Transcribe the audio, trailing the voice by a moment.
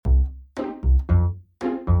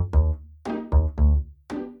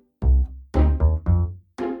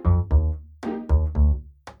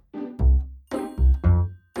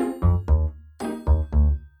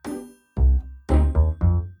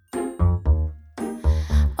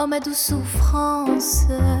Oh ma douce souffrance,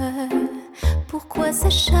 pourquoi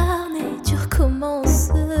s'acharner, tu recommences.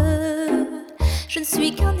 Je ne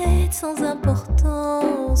suis qu'un être sans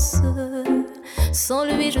importance. Sans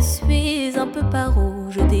lui je suis un peu paro.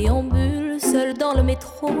 Je déambule seul dans le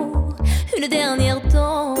métro. Une dernière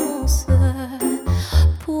danse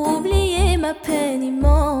pour oublier ma peine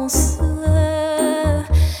immense.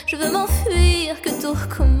 Je veux m'enfuir, que tout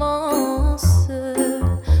recommence.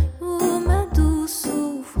 Oh ma douce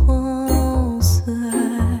souffrance.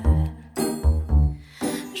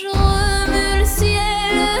 Je remue le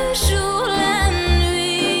ciel, le jour, la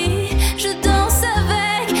nuit. Je danse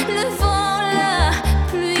avec le vent, la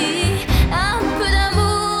pluie. Un peu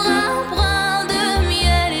d'amour, un brin de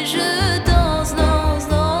miel. Et je danse, danse,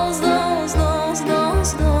 danse, danse, danse,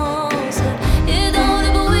 danse, danse. Et dans le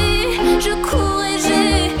bruit, je cours et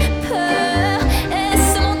j'ai peur.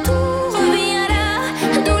 Est-ce mon tour, revient la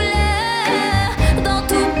douleur. Dans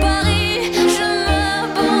tout Paris, je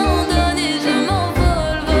m'abandonne et je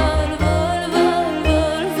m'envole, vol, vol, vol,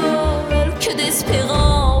 vol, vol. Que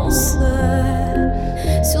d'espérance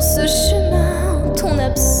sur ce chemin, en ton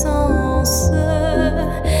absence.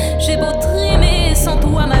 J'ai beau trimer, sans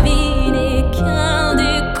toi ma vie n'est qu'un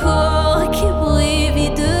décor qui brille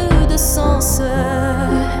vide de sens.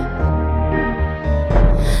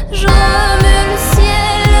 Je remue le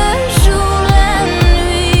ciel, le jour, la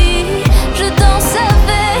nuit. Je danse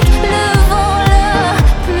avec le vent, la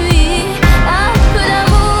pluie. Un peu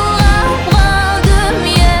d'amour, un brin de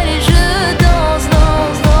miel. Et je danse,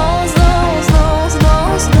 danse, danse, danse, danse,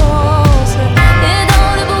 danse, danse. Et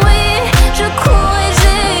dans le bruit, je cours et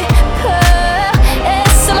j'ai peur.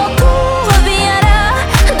 Est-ce mon tour, revient la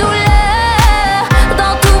douleur.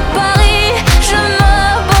 Dans tout Paris, je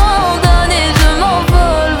m'abandonne et je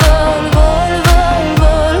m'envole, vol, vol, vol,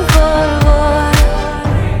 vol, vol, vol.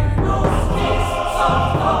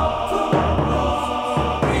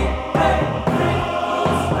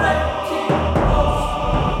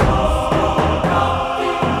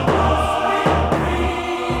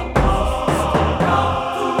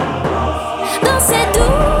 Dans cette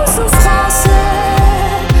douce souffrance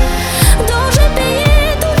dont j'ai payé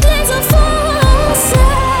toutes les offenses,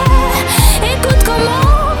 écoute comme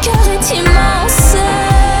mon cœur est immense.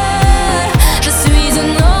 Je suis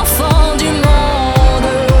un enfant du monde.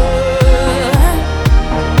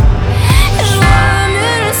 Je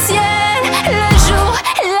remue le ciel, le jour,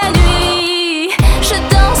 la nuit. Je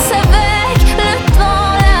danse avec le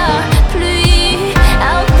vent, la pluie.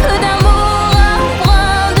 Un peu d'amour, un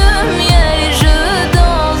brin de miel. Et je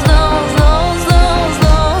danse, danse, danse, danse,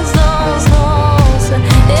 danse, danse, danse.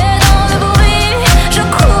 Et dans le bruit, je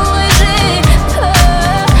cours et j'ai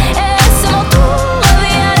peur. Est-ce mon tour,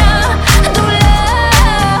 revient la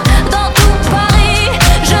douleur. Dans tout Paris,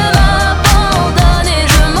 je m'abandonne et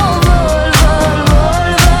je m'envole, vol, vol,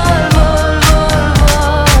 vol, vol, vol, vol.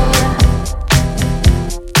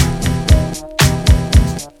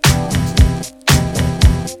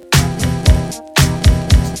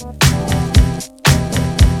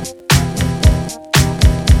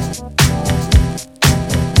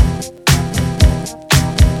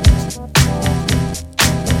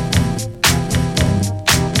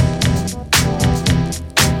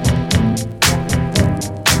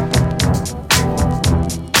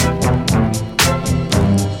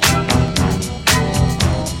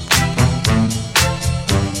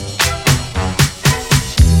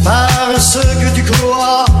 Parce que tu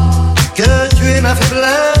crois que tu es ma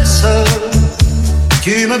faiblesse,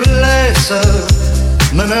 tu me blesses,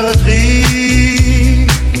 me meurtris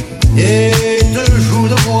et te joues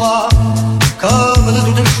de moi comme de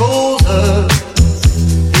toutes choses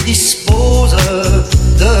et dispose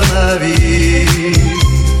de ma vie.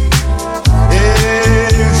 Et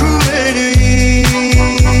jour et nuit,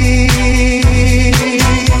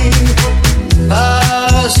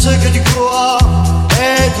 parce que tu crois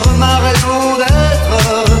être ma raison d'être,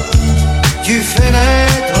 tu fais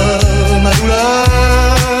naître ma douleur.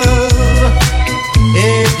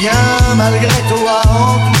 Et bien malgré toi,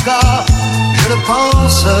 en tout cas, je le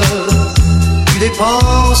pense, tu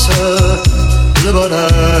dépenses le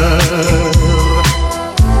bonheur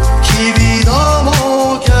qui vit dans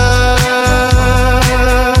mon cœur.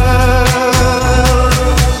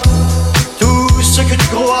 Tout ce que tu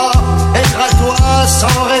crois être à toi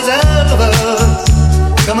sans réserve,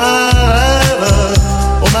 comme un rêve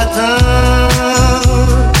au matin,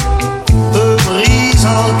 peu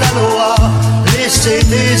brisant ta loi, laisser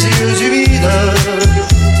tes yeux humides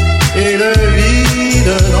et le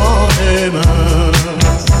vide dans tes mains.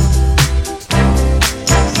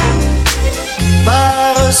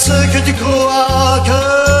 Parce que tu crois que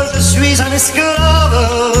je suis un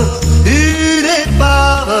esclave,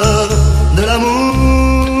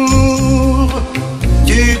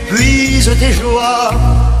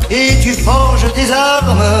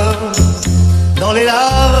 dans les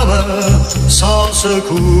larmes, sans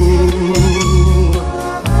secours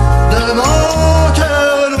de mon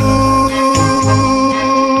cœur lourd.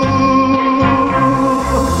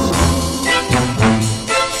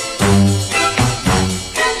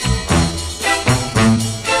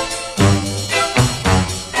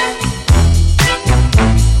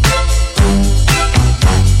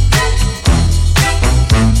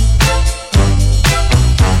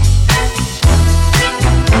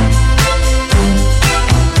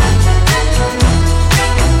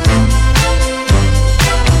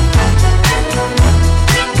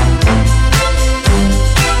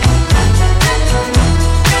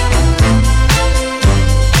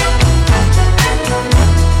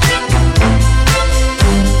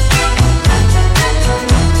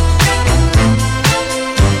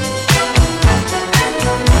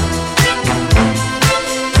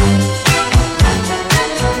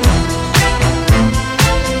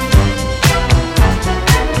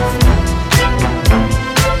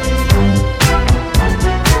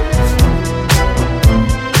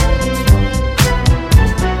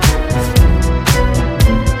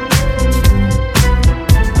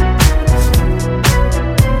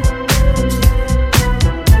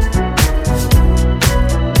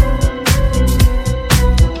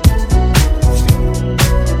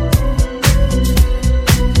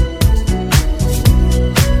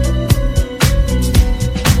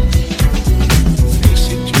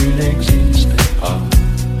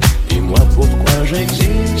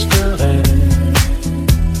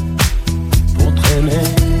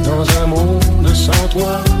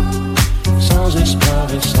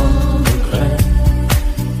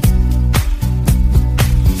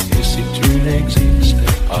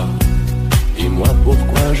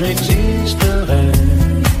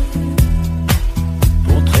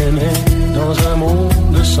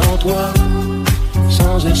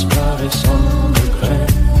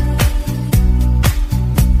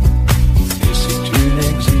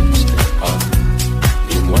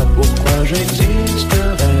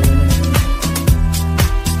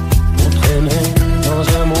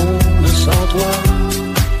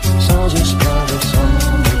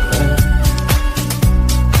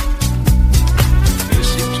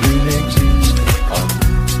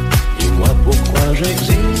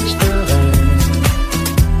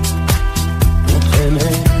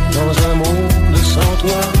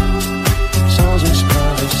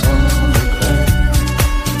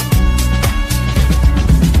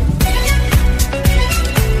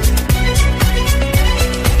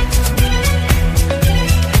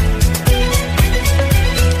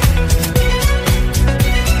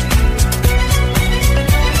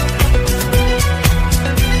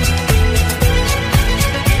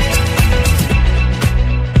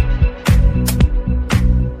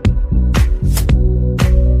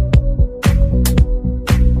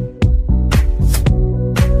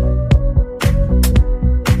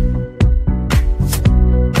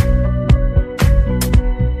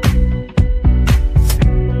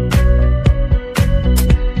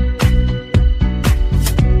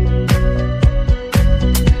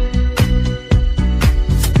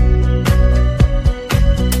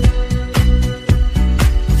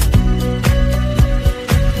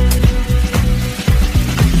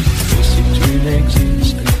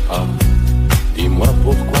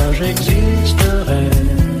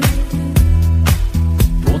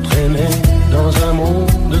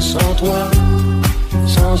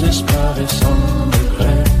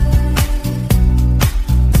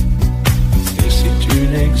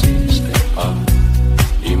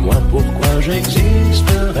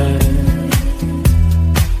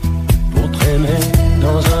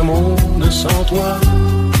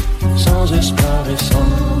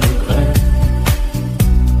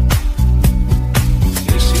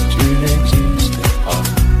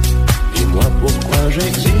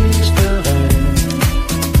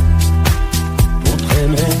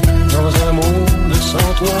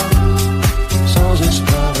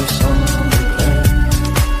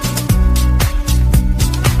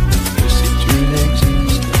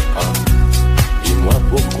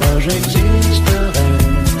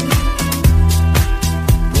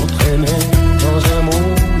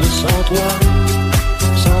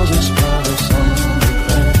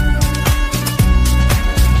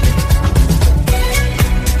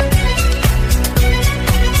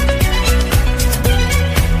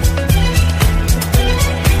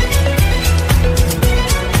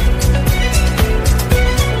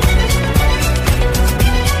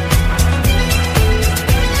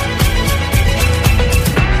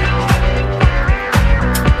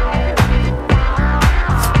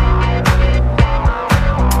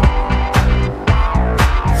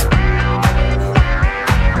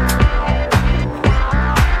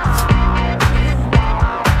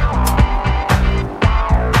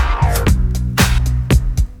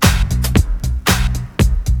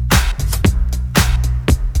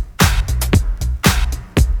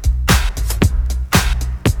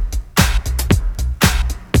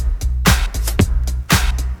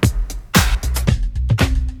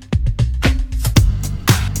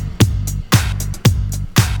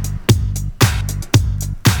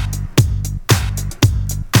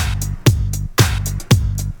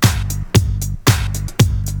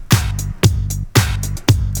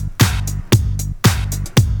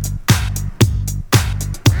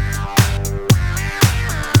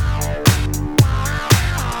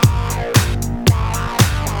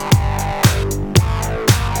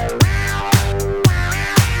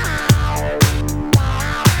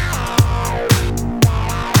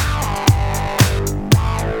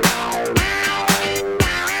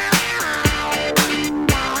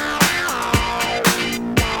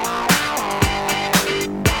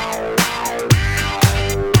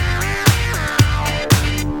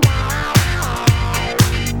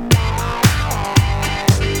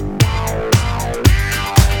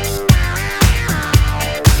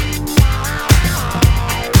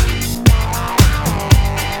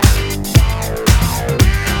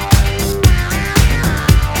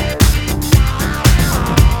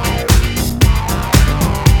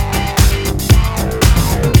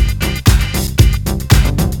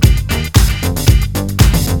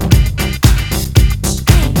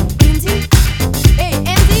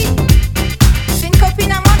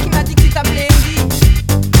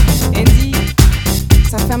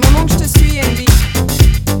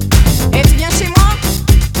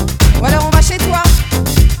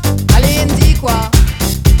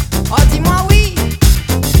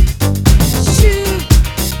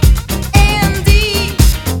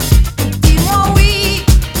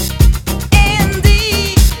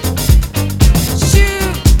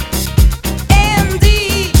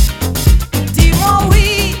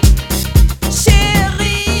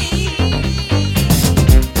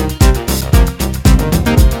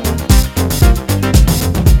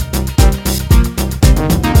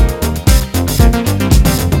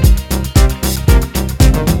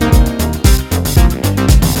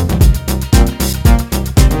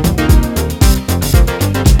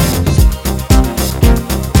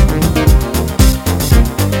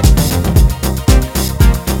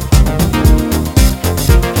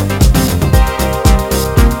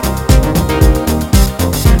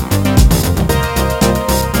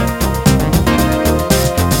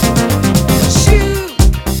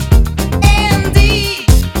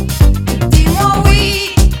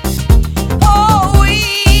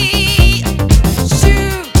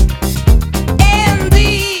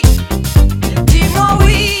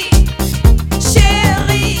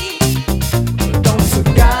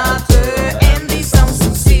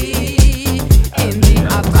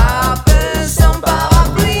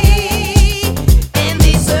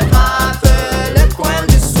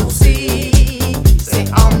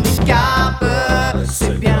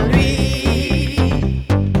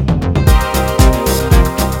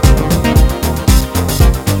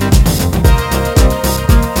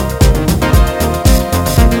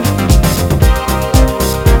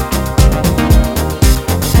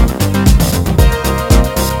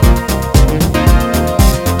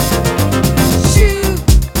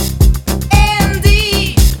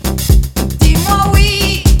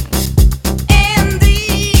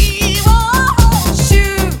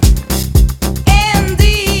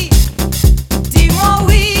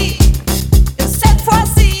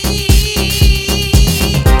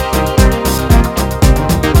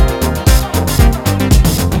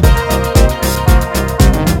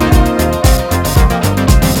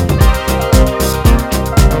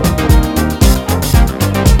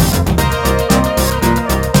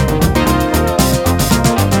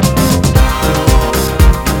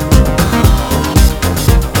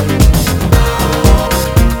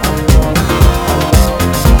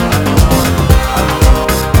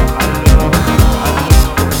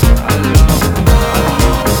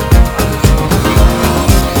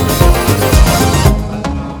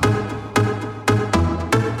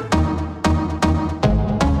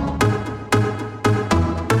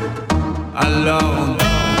 Alors on danse.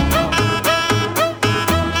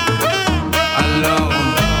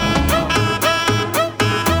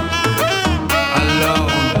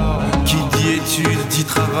 Qui dit études dit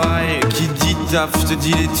travail, qui dit taf te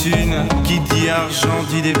dit les thunes, qui dit argent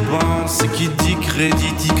dit dépense, qui dit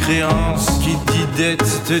crédit dit créance, qui dit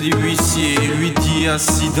dette te dit huissier, lui dit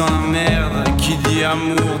assis dans la merde, qui dit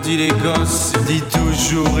amour dit les gosses, dit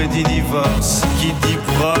toujours et dit divorce, qui dit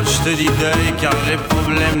proche te dit deuil car les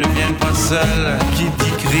problèmes ne viennent pas seuls, qui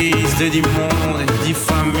dit crise te dit monde, dit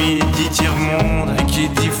famille dit tiers-monde, qui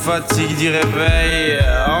dit fatigue dit réveil,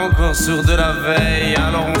 encore sourd de la veille,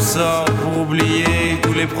 alors on sort pour oublier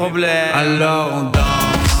tous les problèmes. Alors on danse.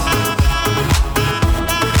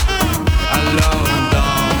 Alors on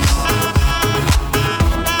danse.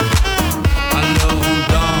 Alors on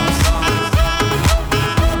danse.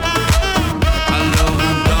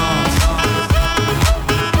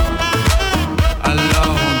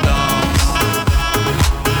 Alors on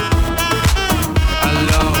danse.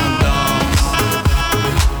 Alors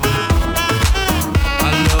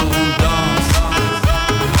on danse.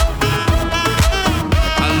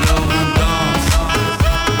 Alors on danse.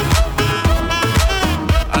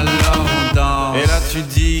 Alors on danse. Et là tu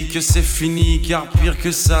dis que c'est fini, car pire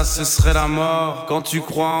que ça ce serait la mort. Quand tu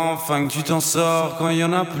crois enfin que tu t'en sors, quand y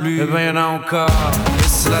en a plus, eh ben y en a encore. Et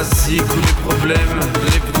cela zique ou les problèmes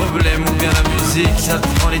ou bien la musique, ça te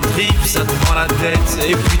prend les tripes, ça te prend la tête.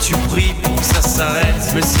 Et puis tu pries pour que ça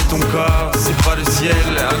s'arrête, mais c'est ton corps, c'est pas le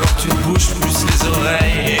ciel. Alors tu te bouges plus les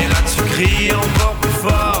oreilles, et là tu cries encore plus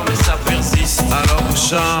fort, mais ça persiste. Alors on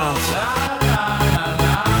chante.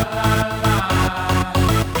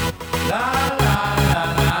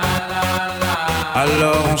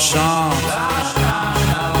 Alors on chante.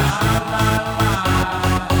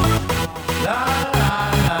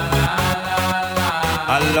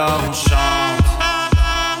 Alors on chante.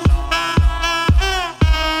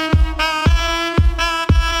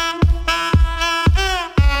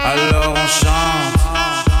 Alors on chante.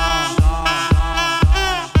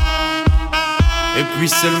 Et puis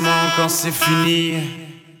seulement quand c'est fini,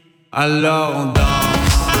 alors on danse.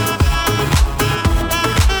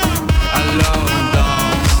 Alors on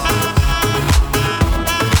danse.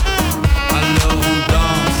 Alors on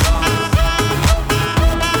danse.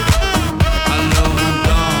 Alors on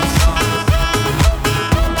danse.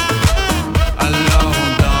 Alors on danse. Alors on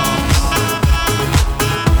danse.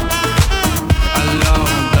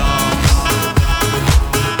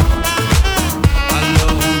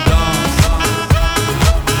 Alors on danse.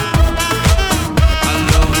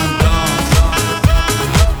 Alors on danse.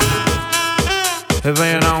 Eh ben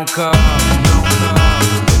y'en a encore.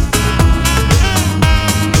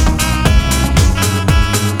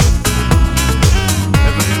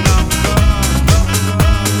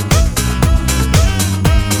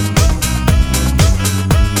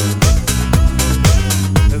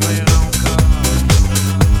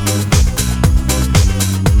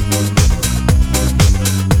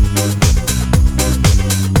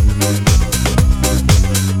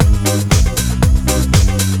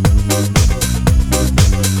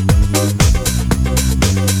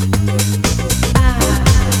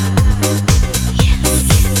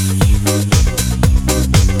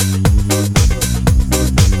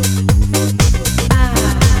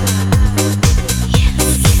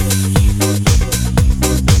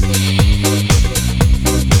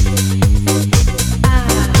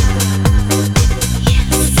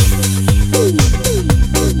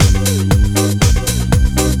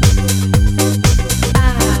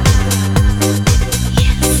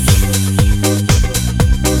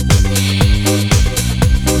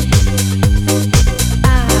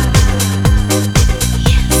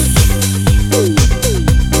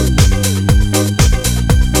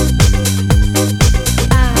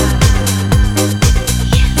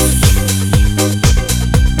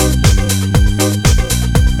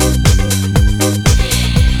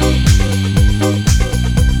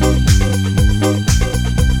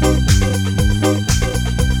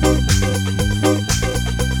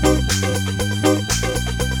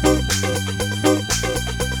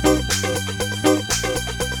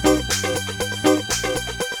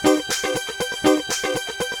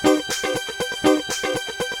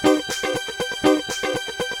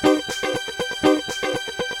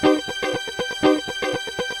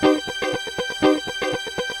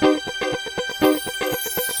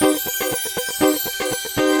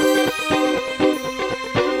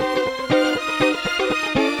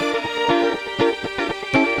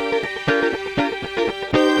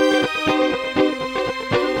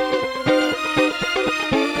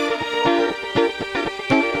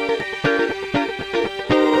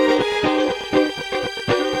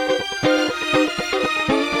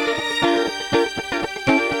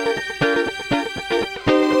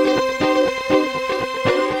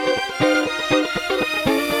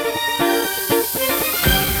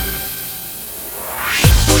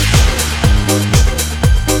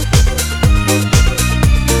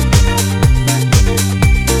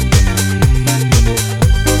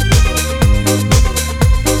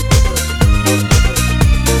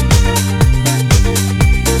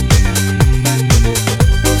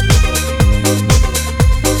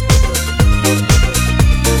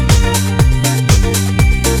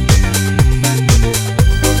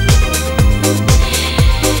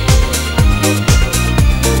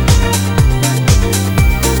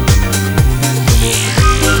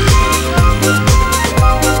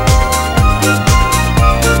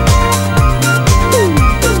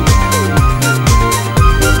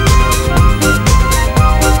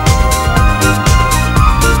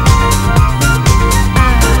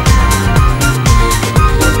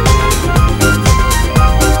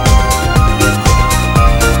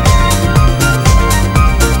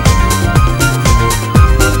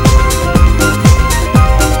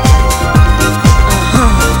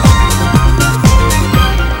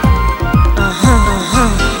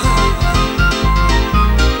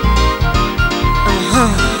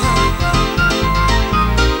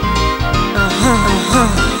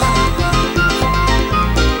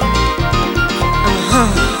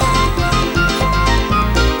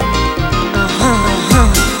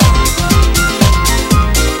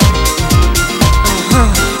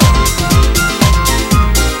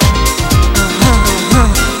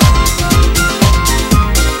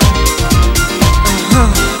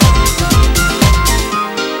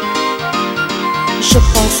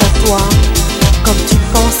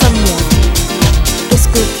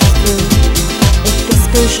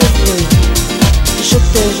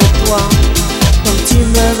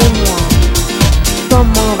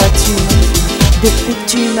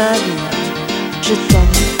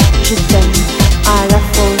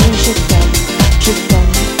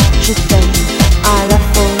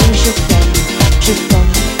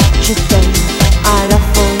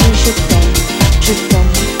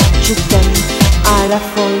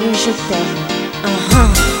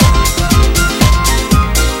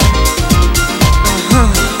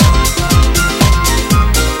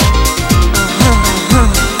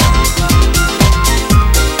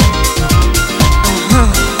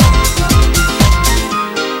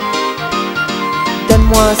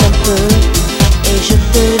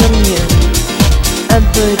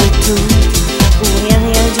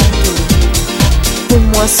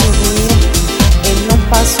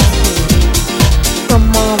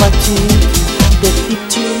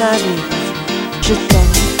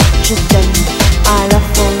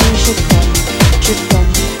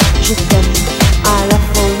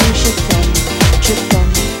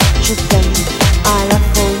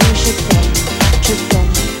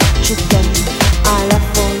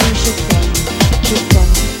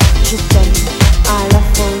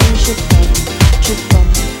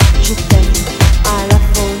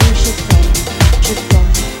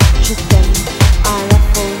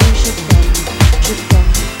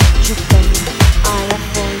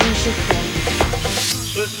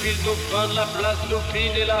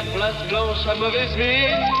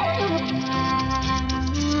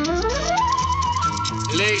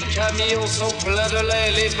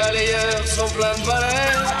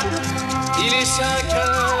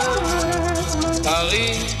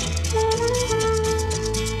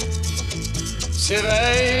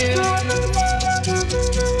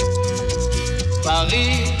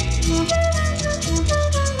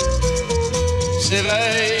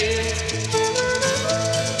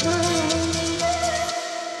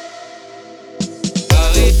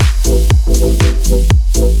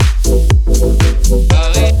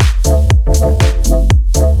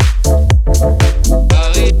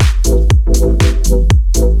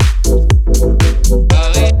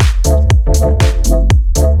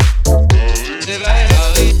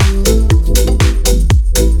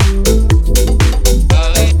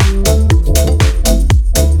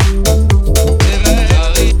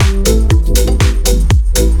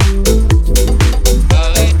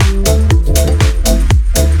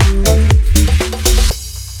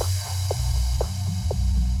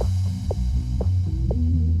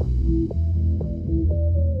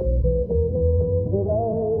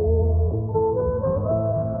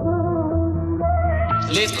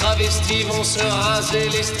 Les travestis vont se raser,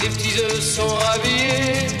 les stripteaseuses sont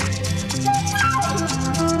rhabillées.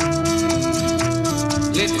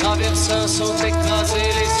 Les traversins sont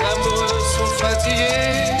écrasés, les amoureux sont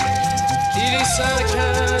fatigués. Il est 5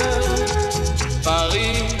 heures,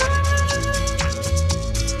 Paris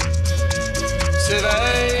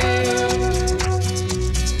s'éveille.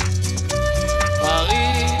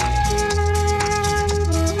 Paris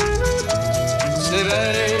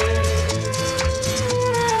s'éveille.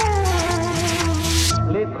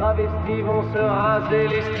 travestis vont se raser,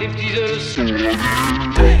 les stripteaseuses sont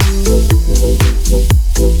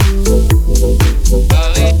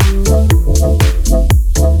Paris.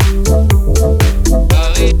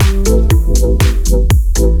 Paris. Paris.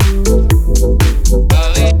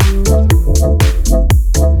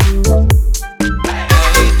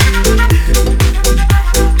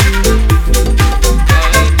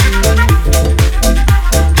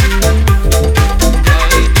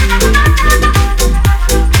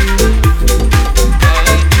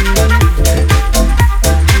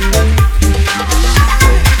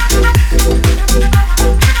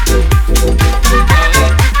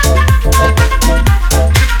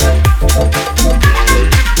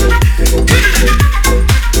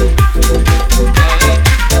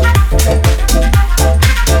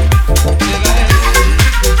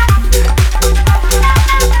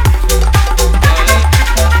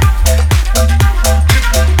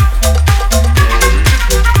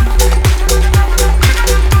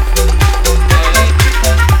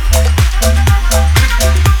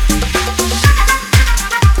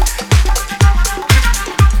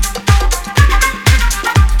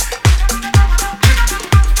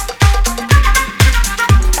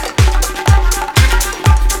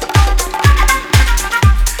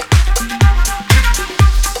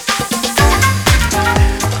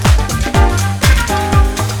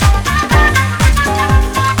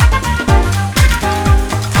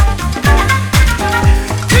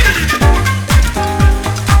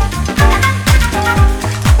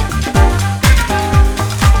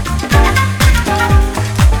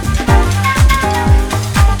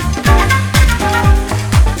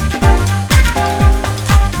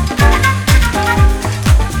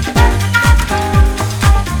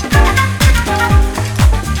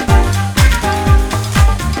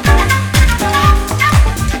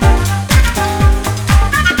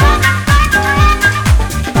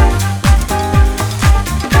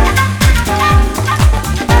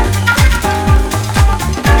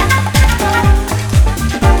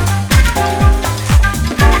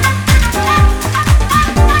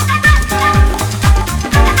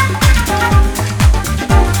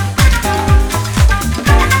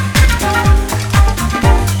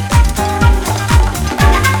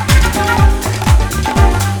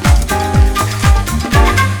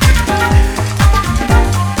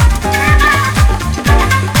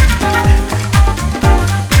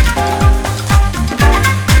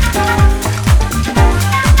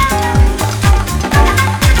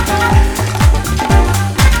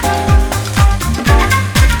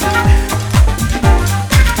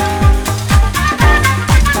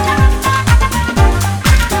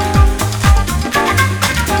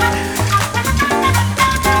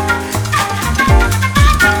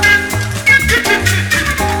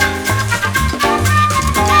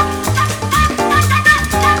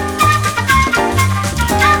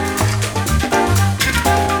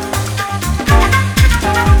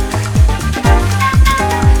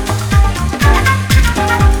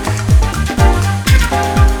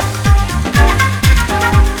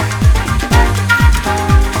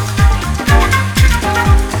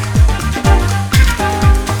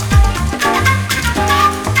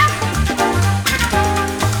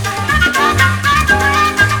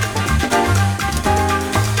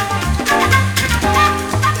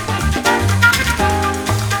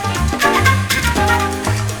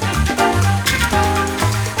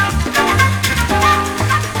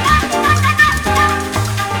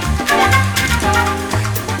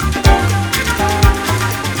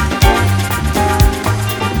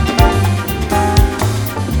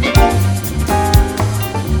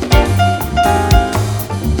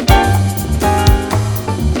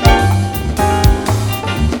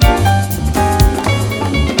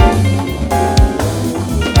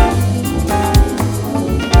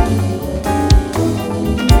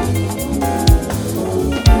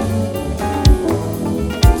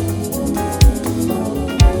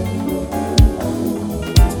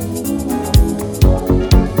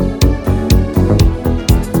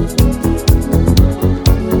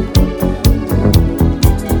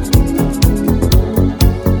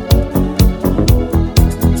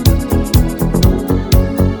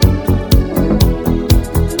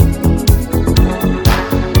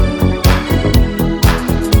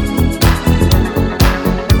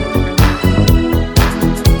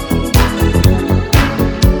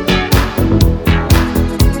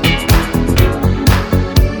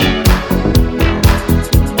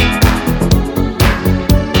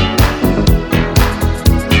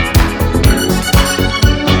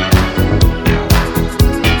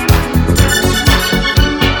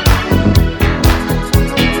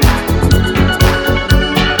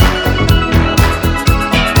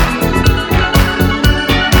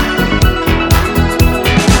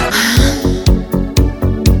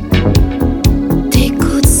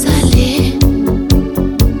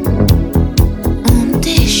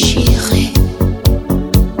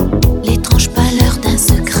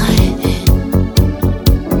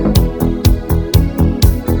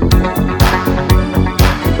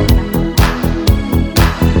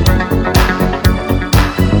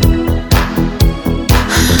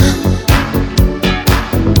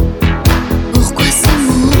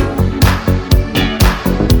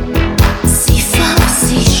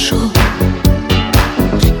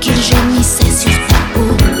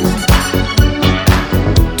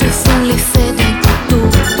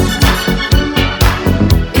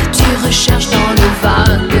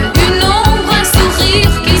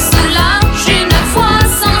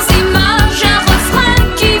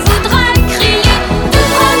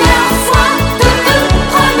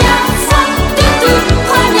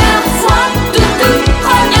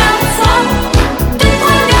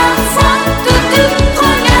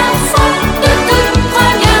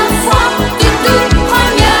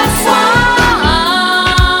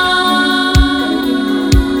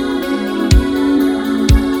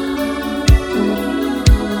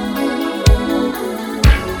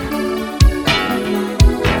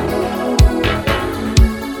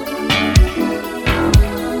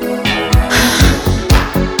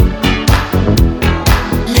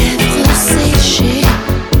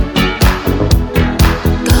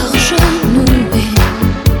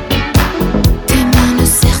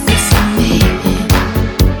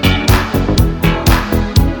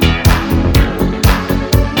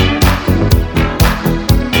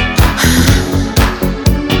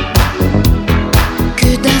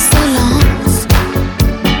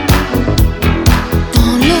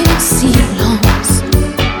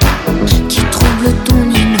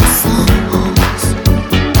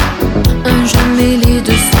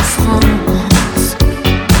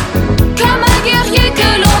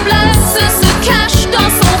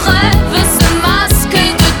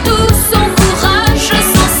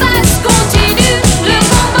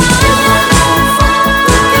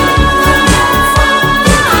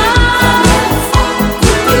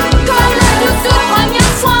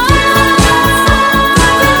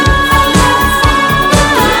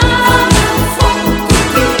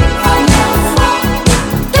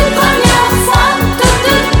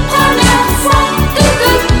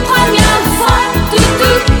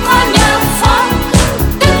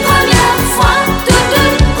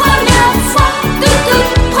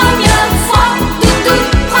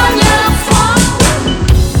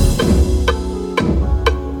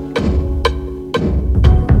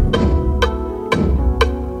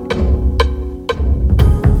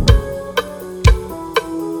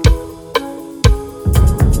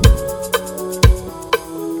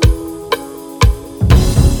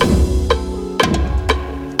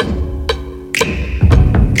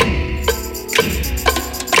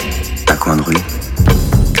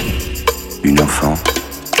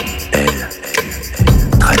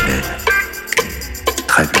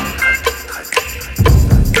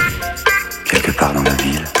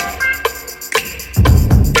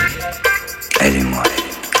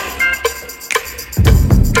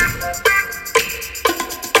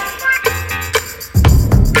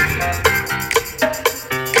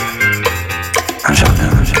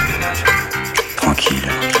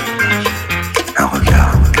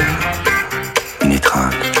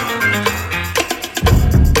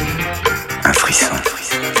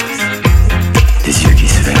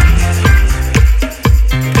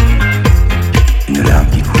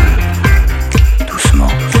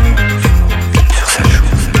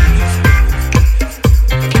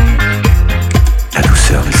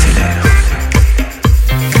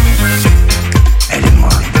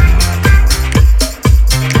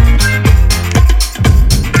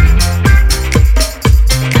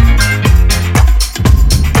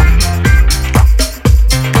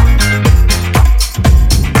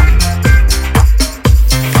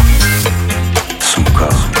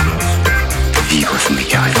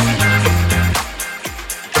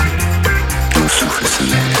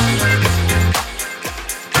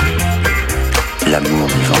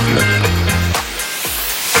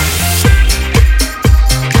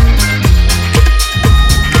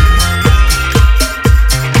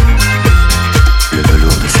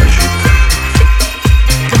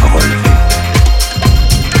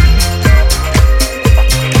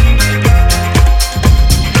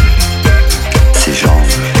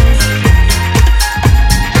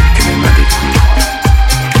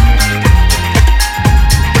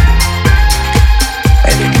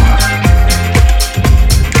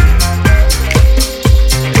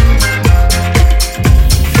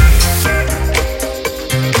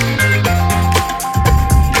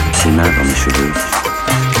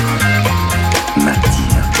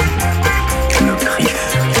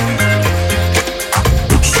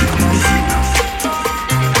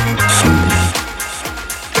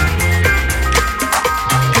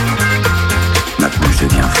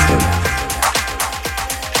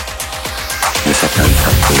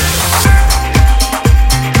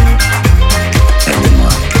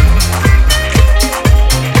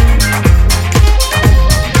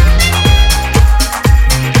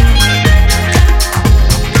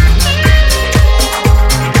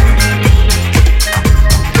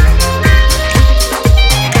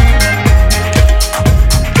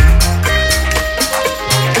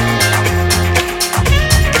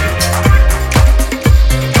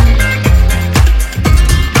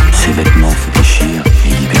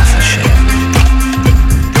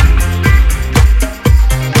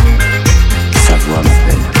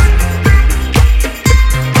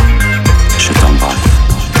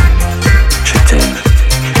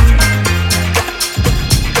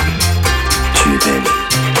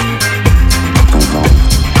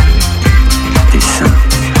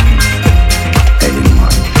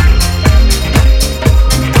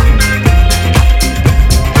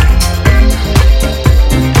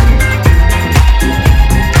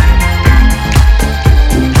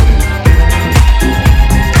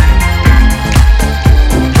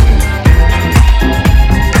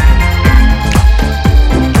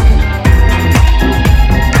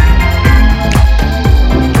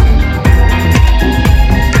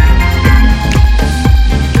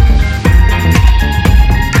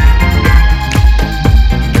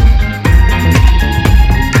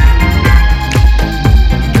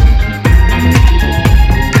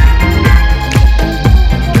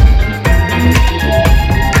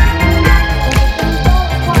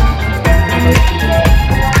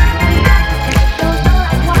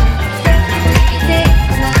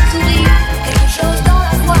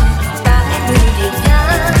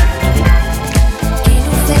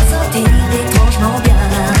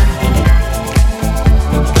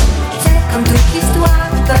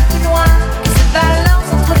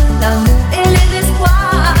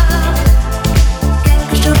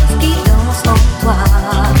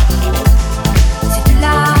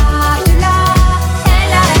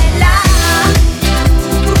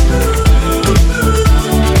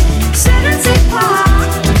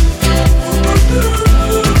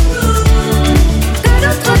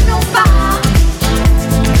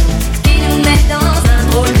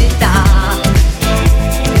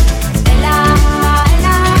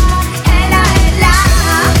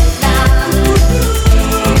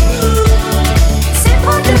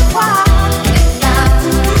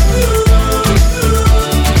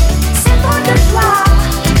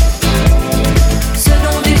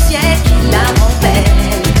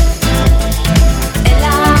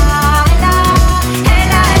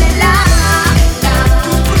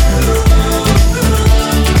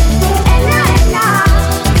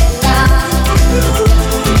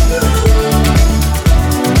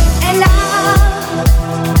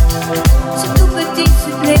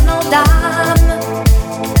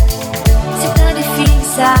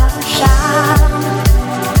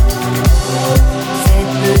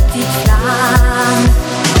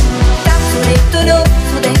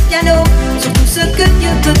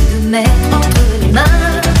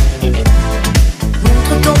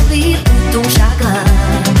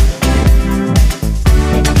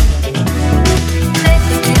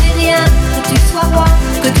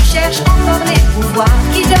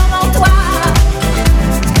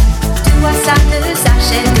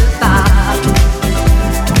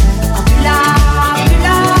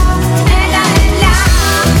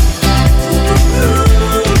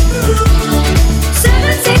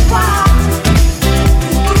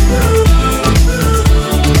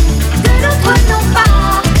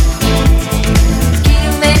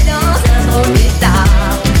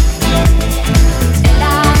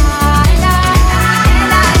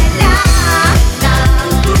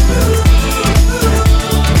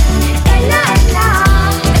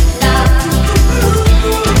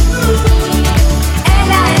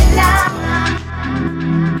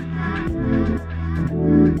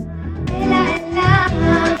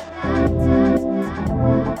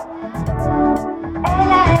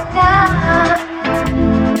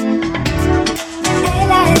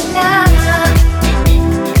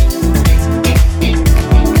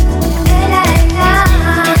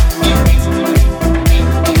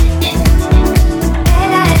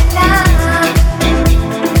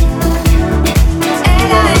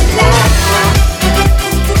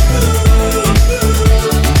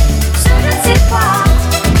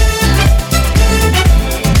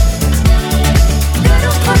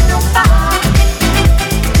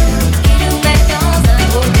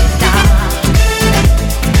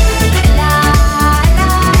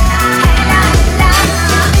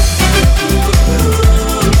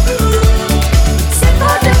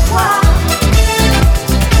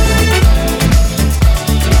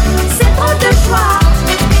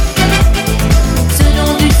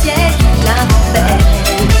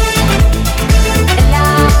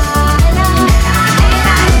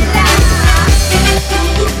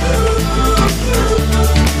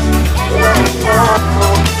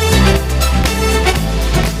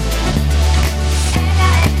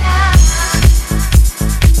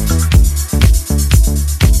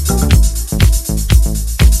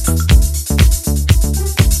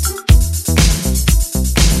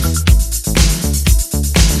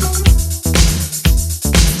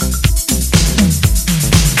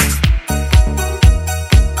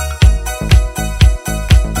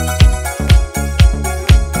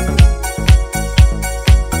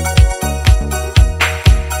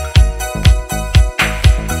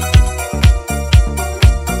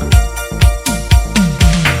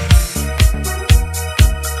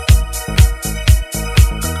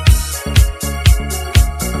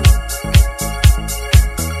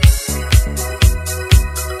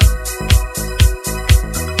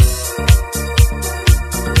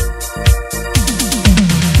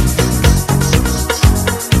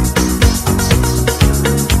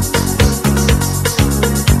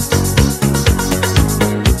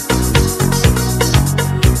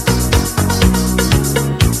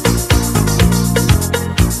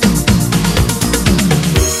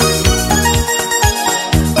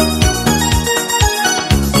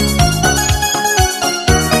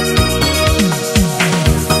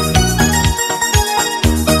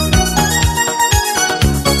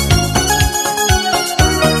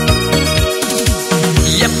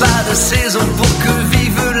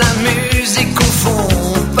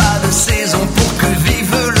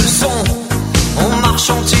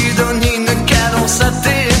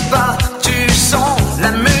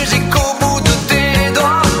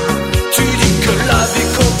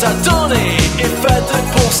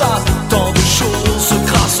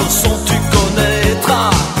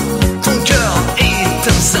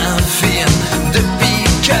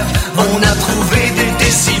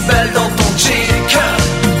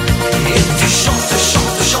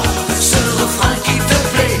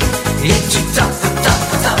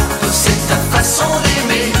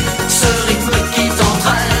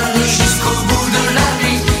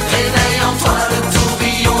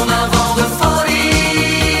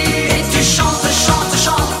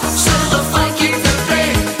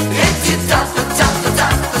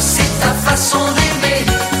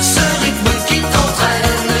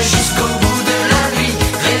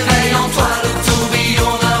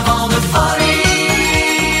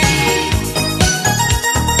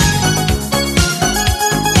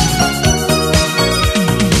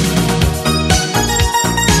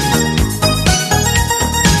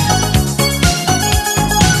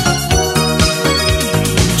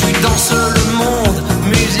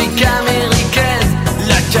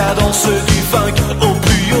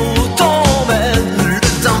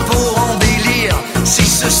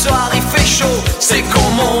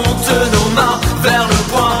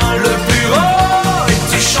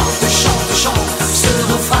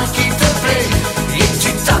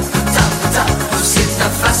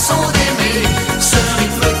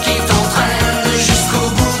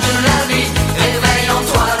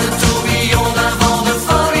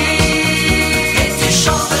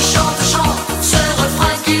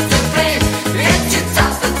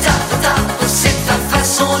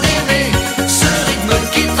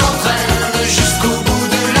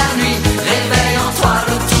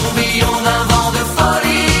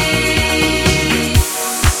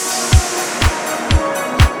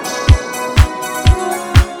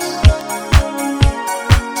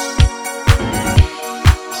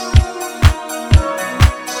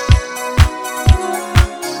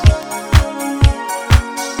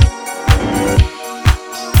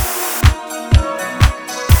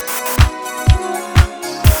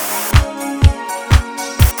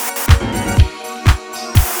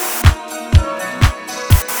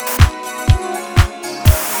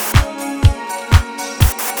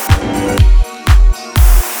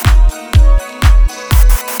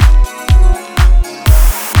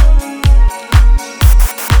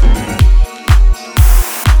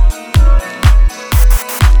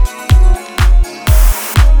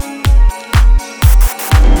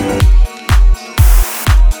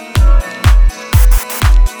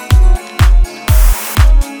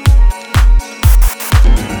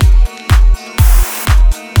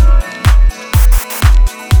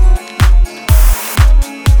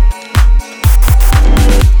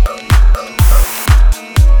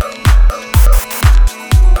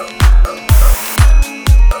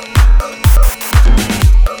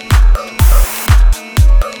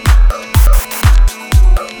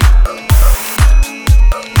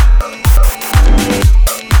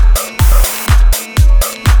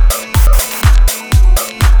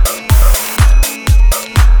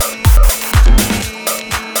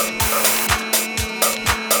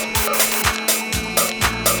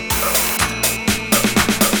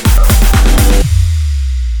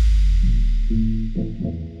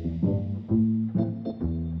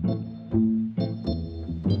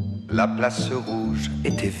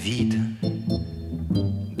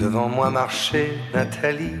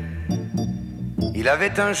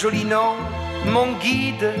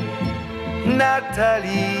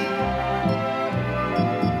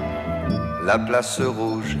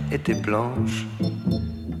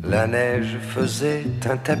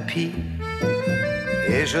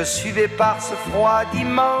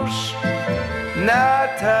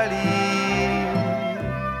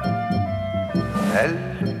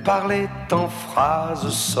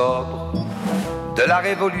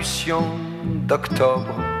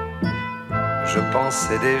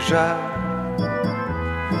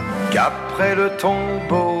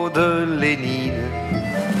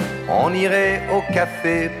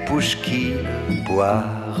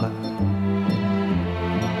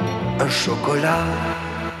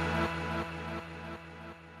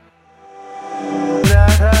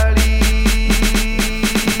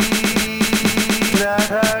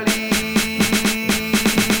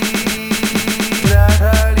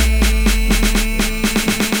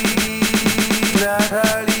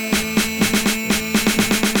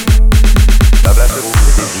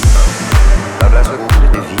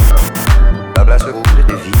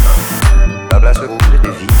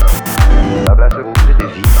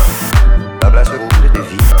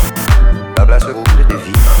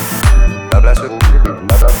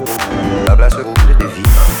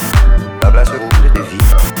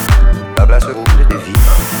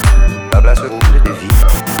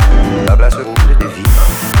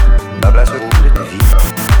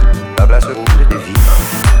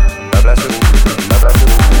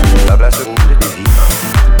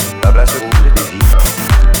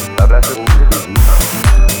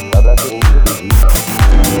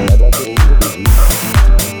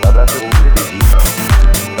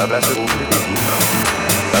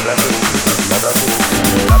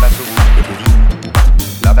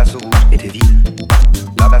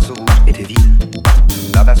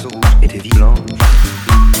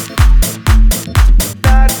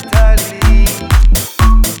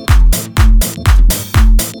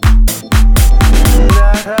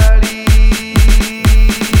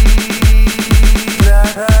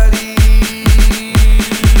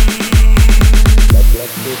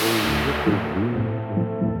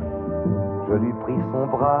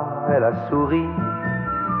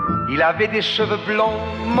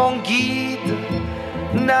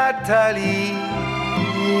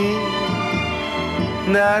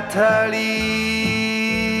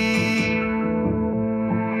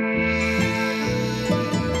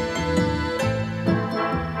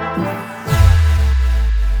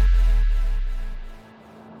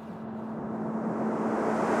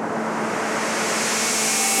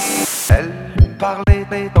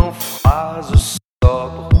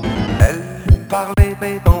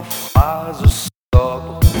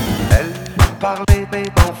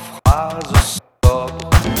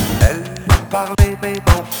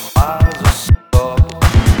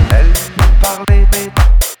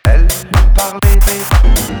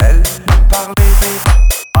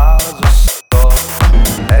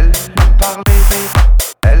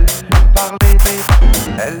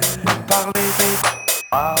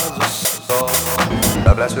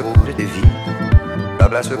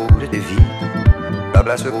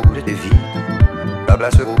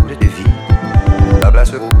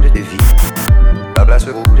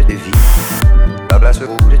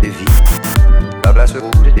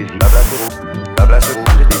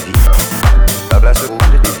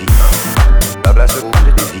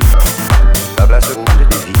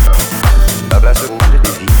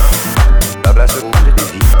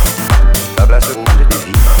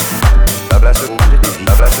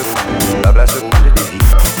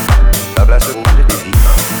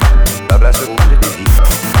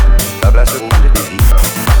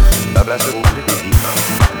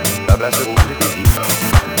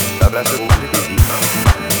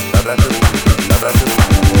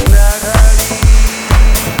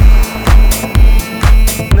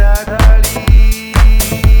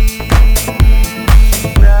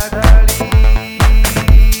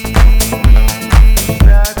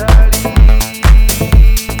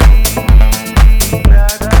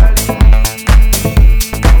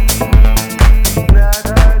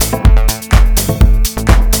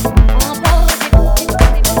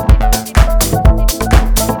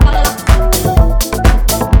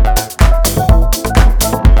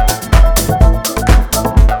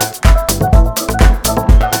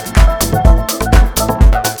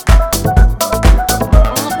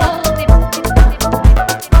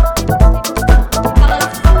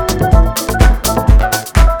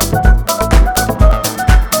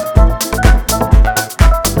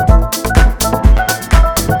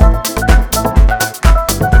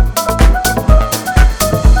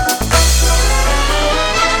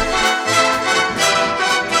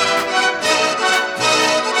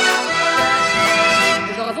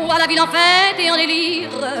 vois la ville en fête et en délire,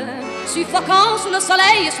 suffocant sous le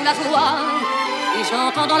soleil et sous la joie. Et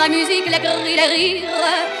j'entends dans la musique les cris, les rires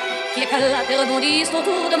qui éclatent et rebondissent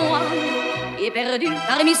autour de moi. Et perdu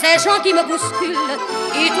parmi ces gens qui me bousculent,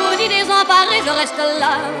 étourdi, désemparé, je reste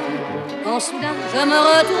là. Quand soudain je me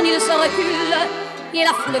retourne, il se recule, et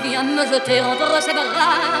la foule vient me jeter entre ses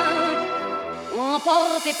bras,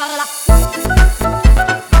 emporté par la foule.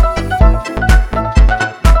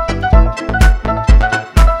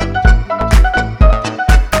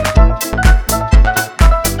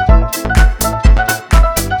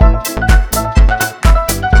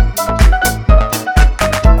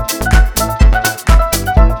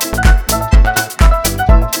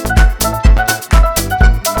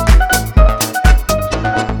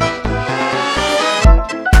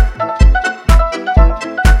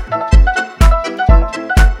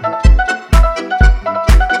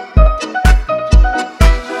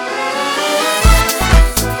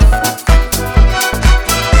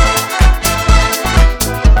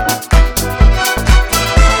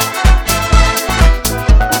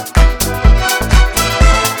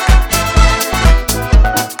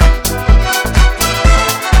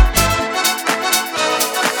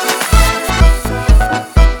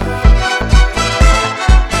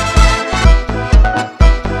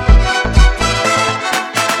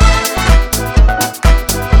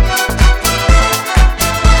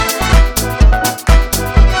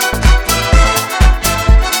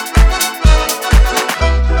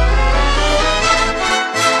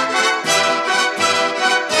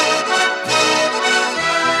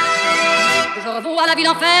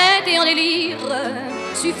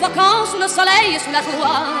 Suffocant sous le soleil et sous la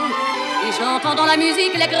joie. Et j'entends dans la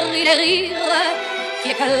musique les cris, les rires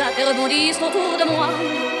qui éclatent et rebondissent autour de moi.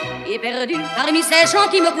 Et perdu parmi ces gens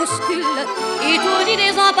qui me bousculent, étourdi,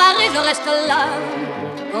 désemparé, je reste là.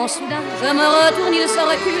 Quand soudain je me retourne, il se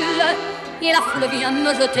recule, et la foule vient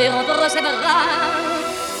me jeter entre ses bras.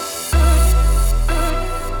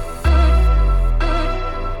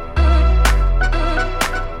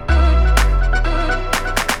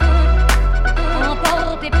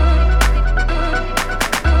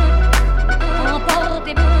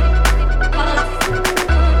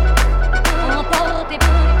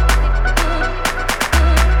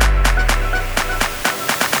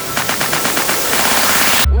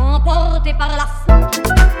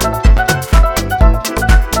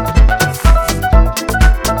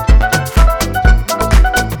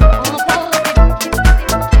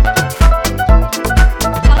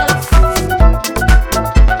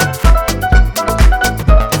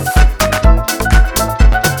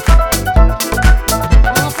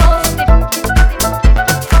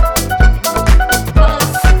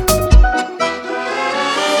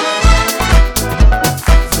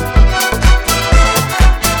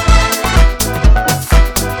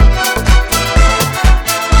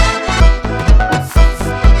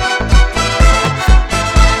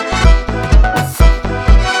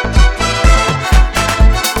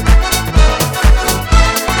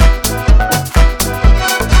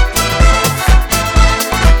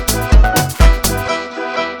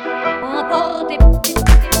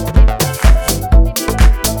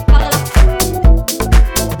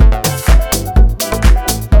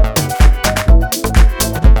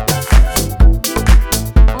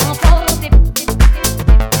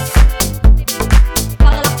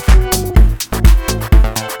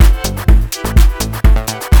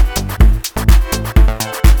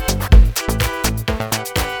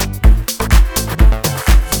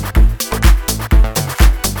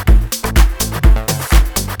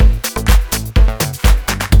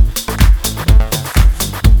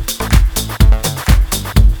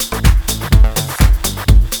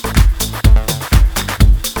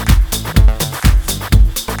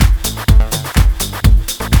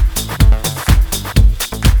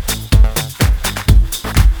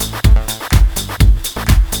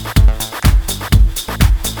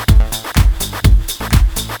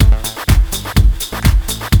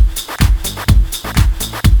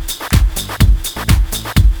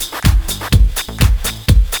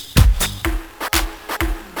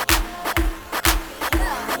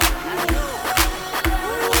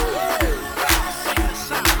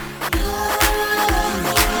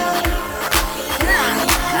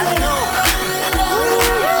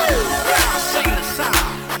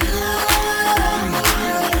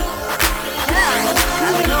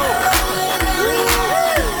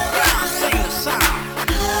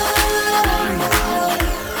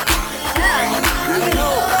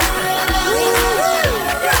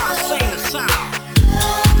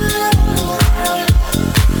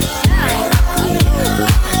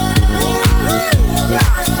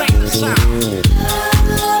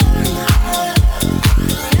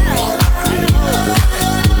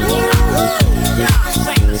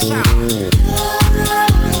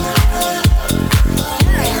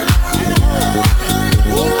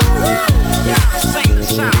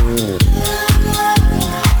 Des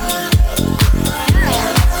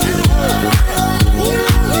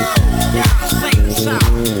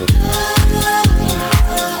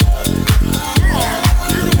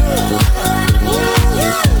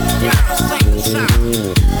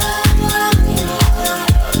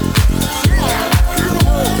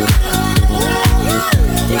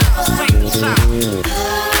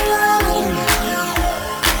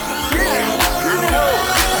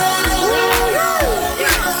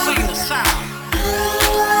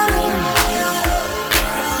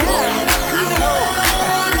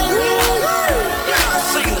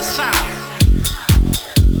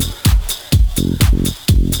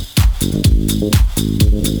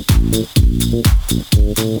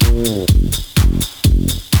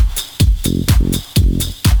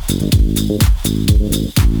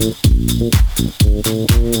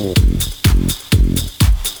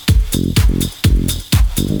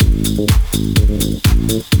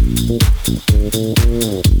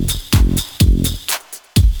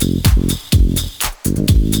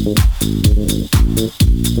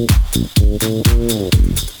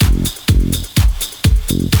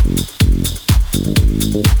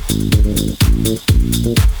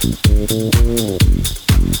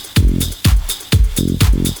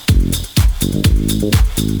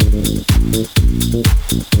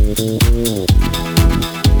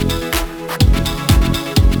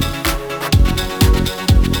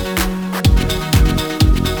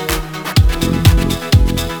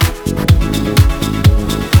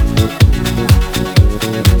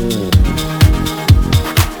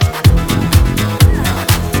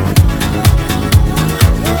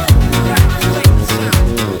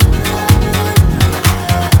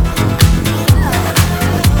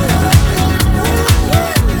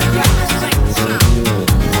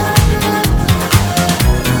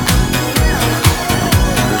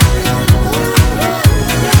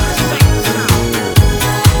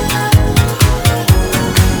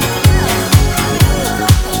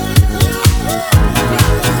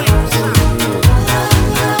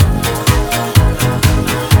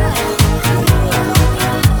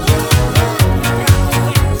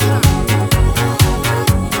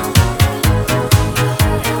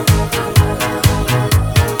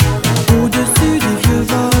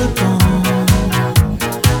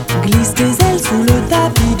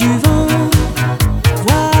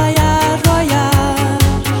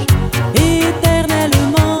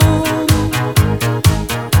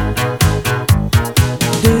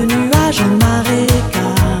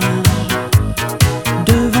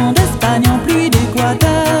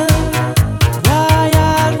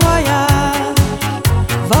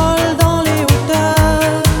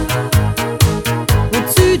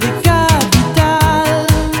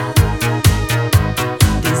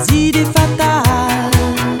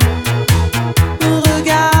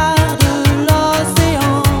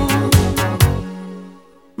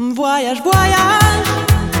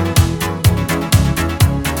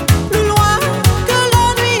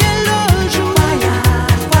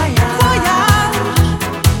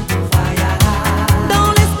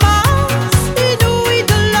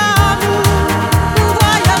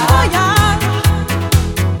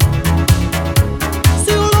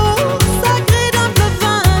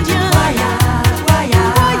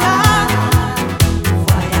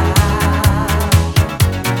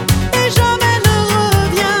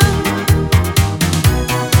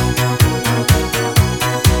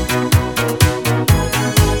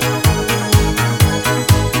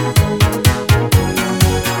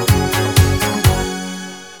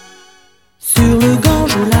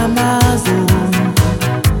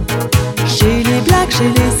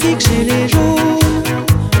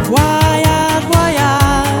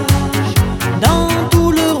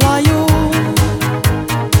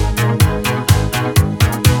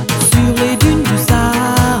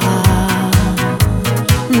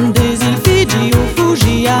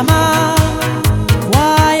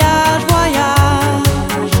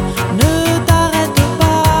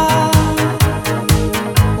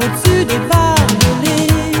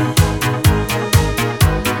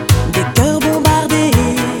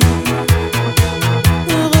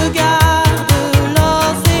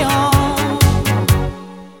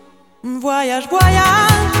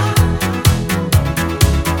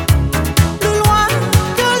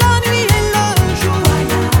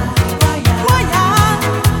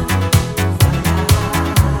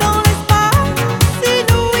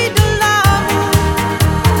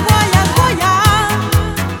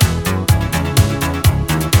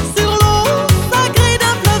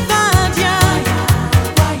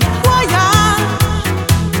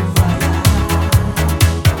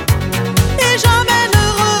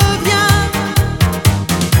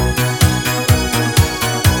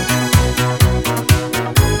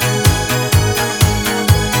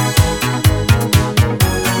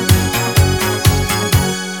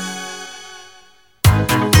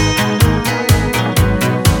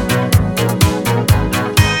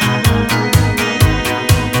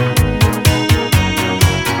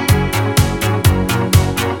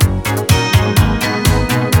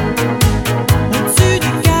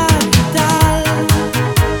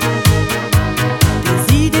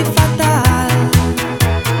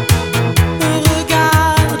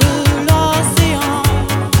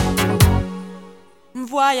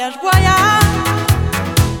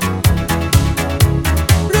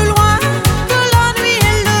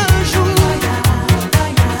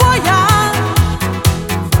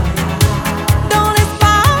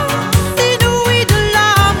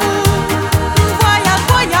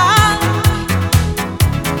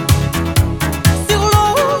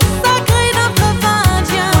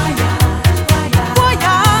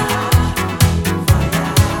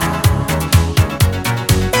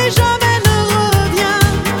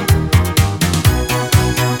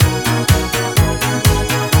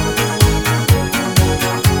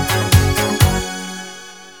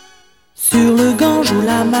ou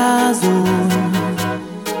l'Amazone,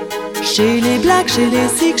 chez les blacks, chez les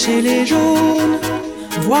sikhs, chez les jaunes.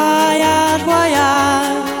 Voyage,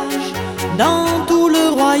 voyage dans tout le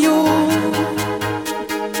royaume.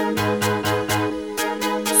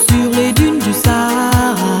 Sur les dunes du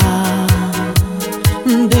Sahara,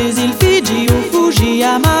 des îles Fidji au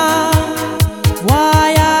Fujiyama.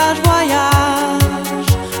 Voyage, voyage,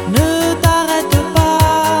 ne t'arrête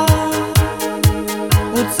pas.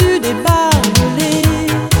 Au-dessus des barbelés,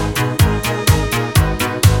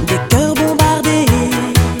 des cœurs bombardés.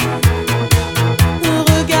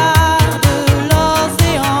 Regarde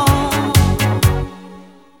l'océan.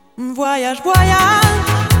 Voyage, voyage.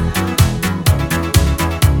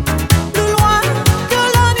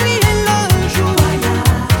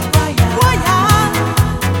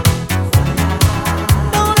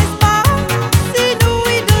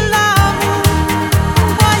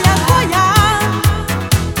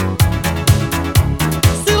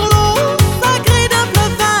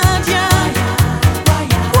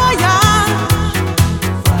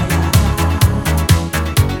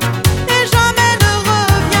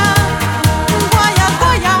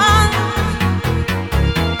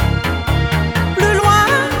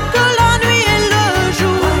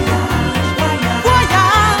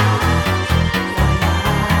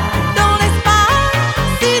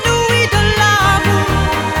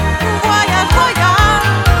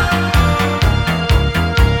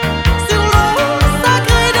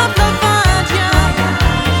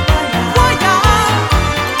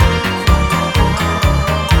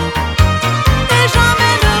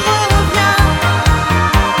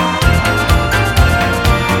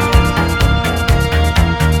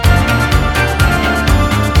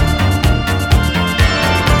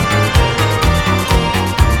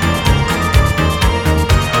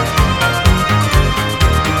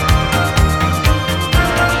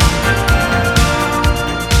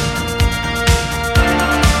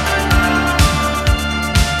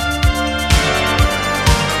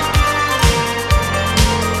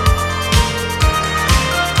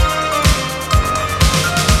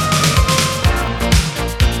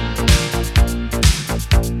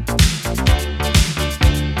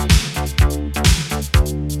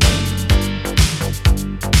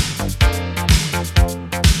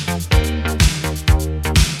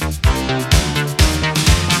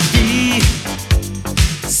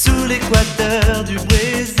 L'équateur du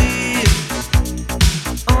Brésil,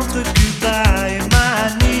 entre Cuba et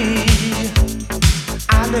Manille, à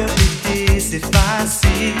l'heure d'été c'est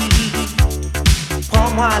facile.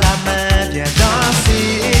 Prends-moi la main, viens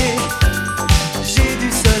danser. J'ai du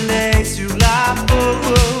soleil sur la peau,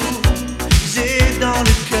 j'ai dans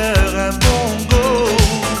le cœur un bongo,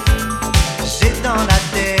 j'ai dans la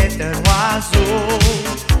tête un oiseau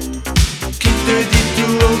qui te dit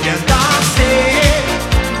tout, viens danser.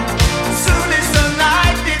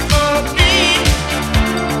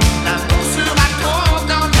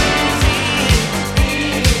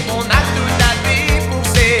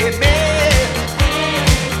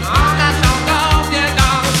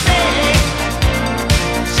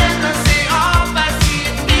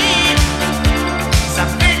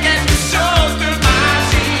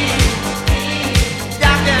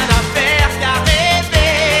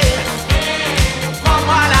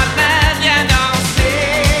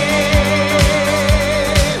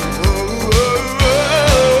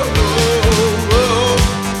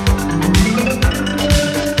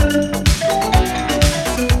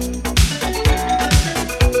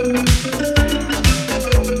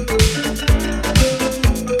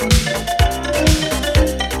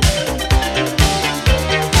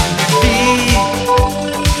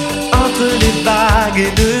 Et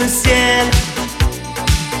de ciel,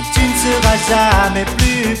 tu ne seras jamais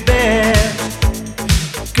plus belle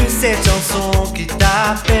que cette chanson qui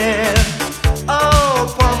t'appelle. Oh,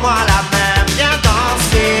 prends-moi la main, viens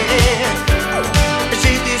danser.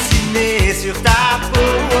 J'ai dessiné sur ta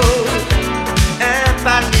peau un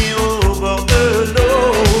palmier au bord de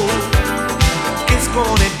l'eau. Qu'est-ce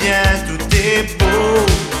qu'on est bien, tout est beau.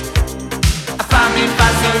 Famille,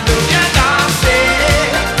 passe de viens danser.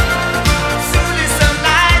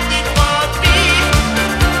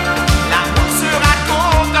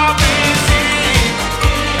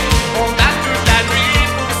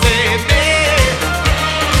 Baby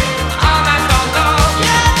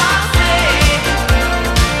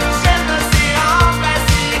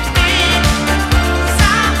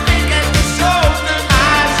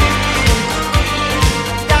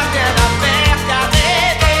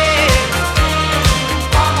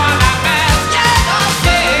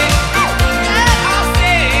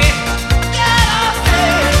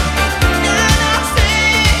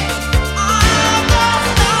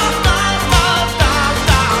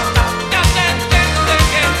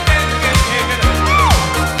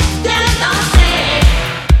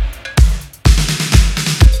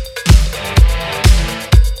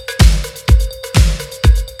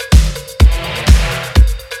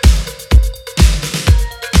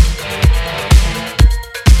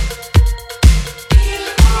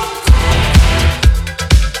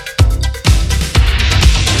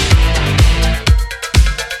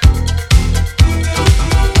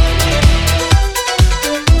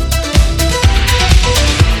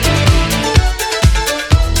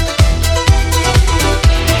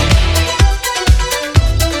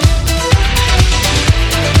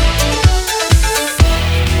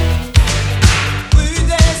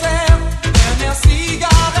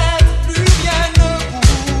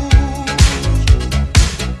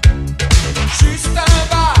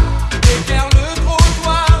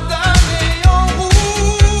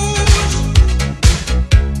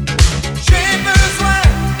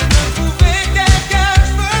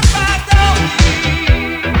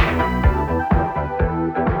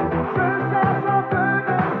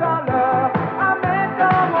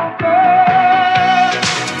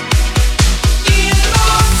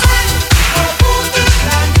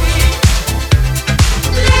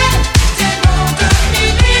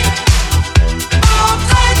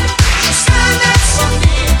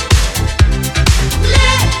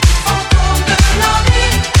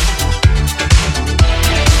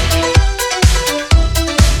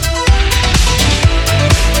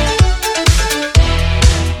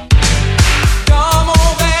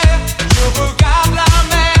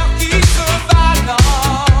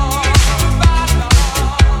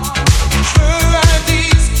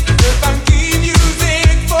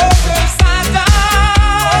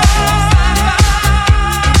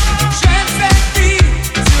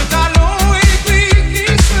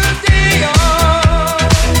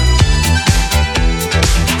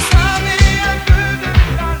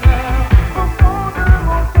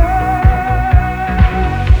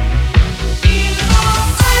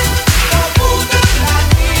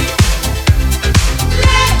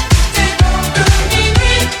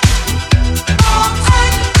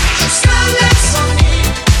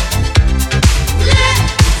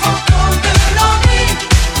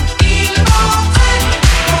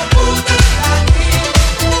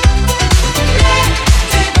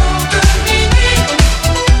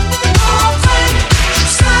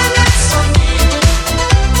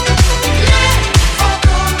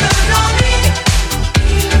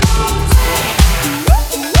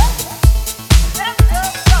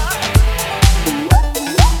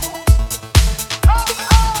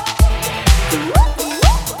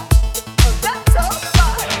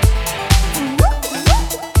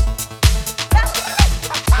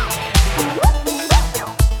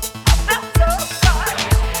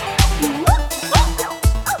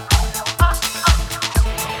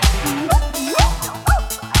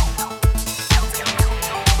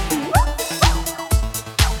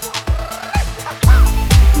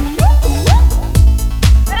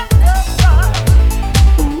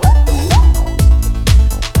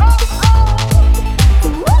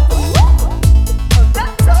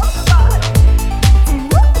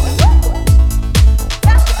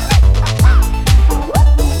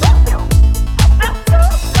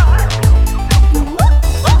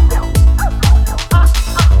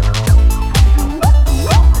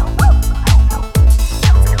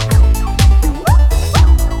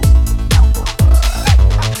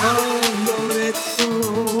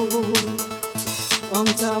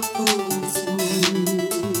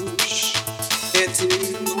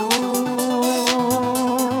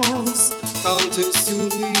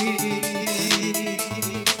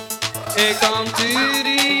quand tu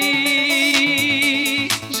ris,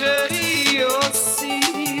 je ris aussi.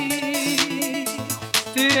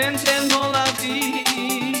 Tu aimes tellement la vie.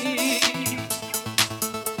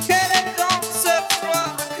 Quel est donc ce froid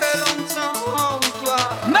que l'on sent en toi?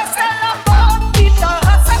 Mais c'est la mort qui t'a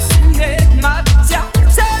assassiné, Mathia.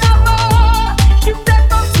 C'est la mort qui t'a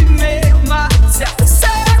consumé, Mathia.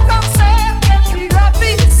 C'est le cancer que tu as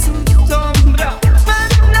mis sous ton bras.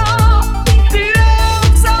 Maintenant, tu es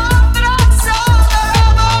aux embrassants de la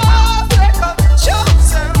mort. C'est comme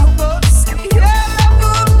chose impossible. Et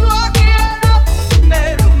l'amour, toi qui es là,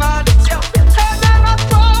 mais Mathia. Et même à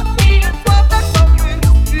toi qui est toi, t'es comme une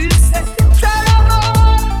fusée. C'est la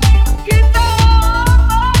mort qui t'a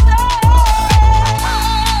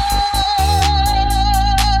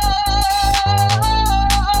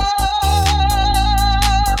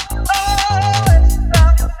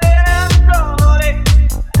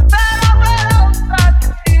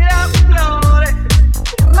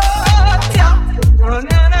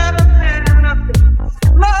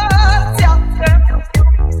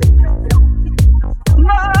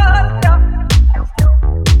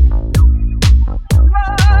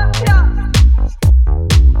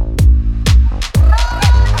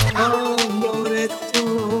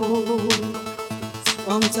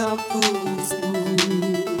comme ta bouche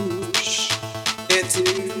et tu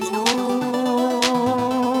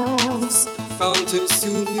nuances quand tu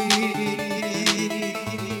souris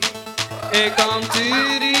et quand tu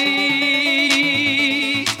ris,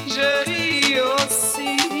 je ris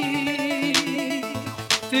aussi.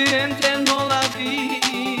 Tu aimes tellement la vie.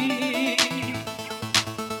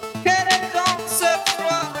 Quel est donc ce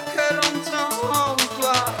froid que l'on sent en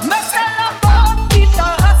toi? Mais c'est la mort qui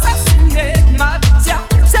t'a assassiné, Mathia.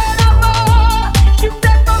 C'est la mort qui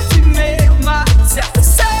t'a consumé, Mathia.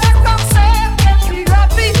 C'est le cancer que tu as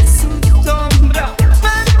mis sous ton bras.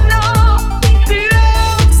 Maintenant, tu es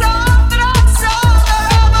aux embrassants de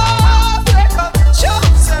la mort.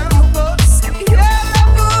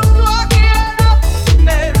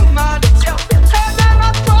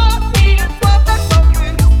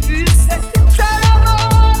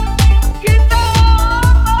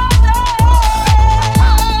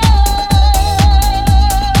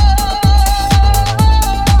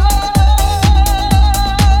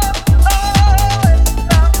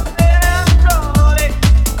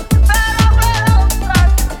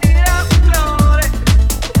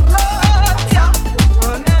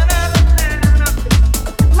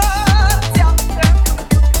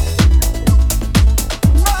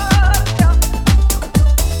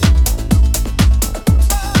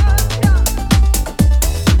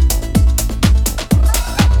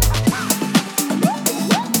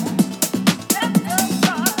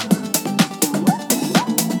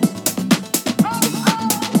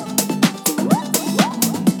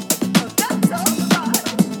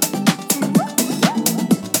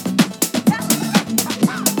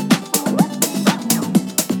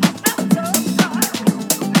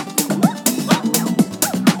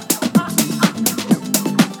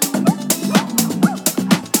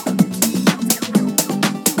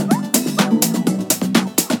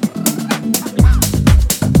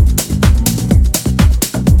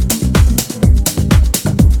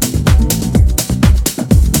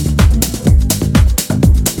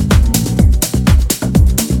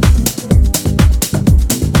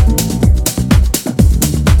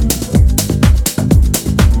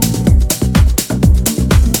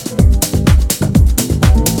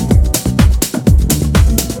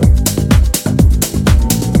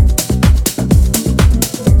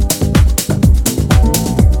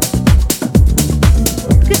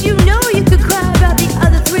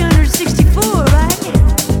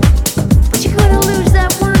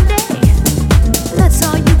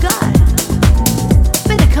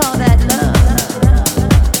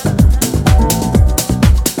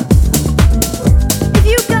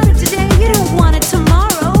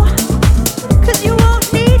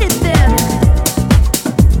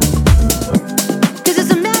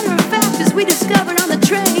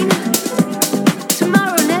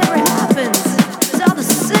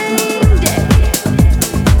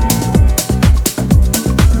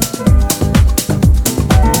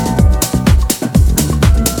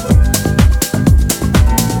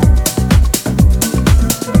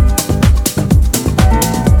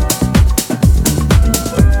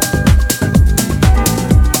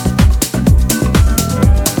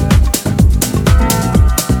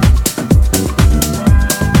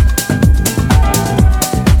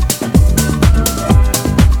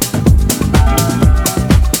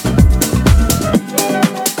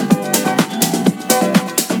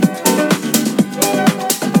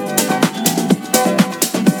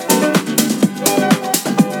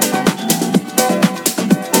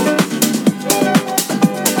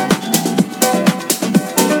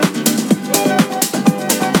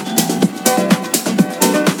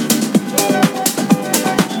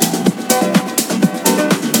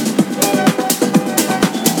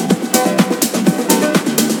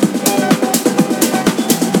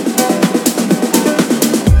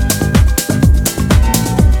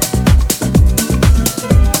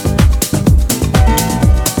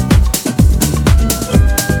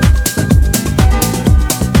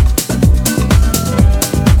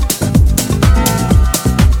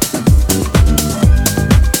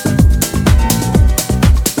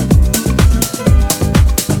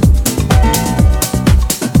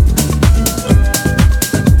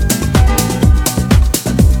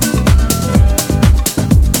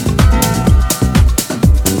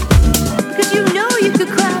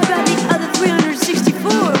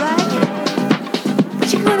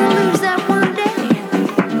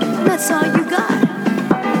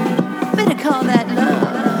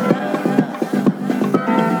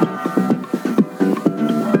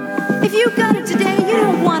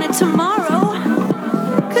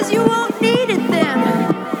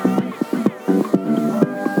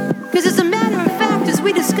 'Cause as a matter of fact, as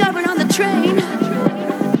we discovered on the train,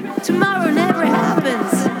 tomorrow never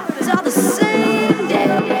happens. It's all the same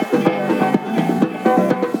day.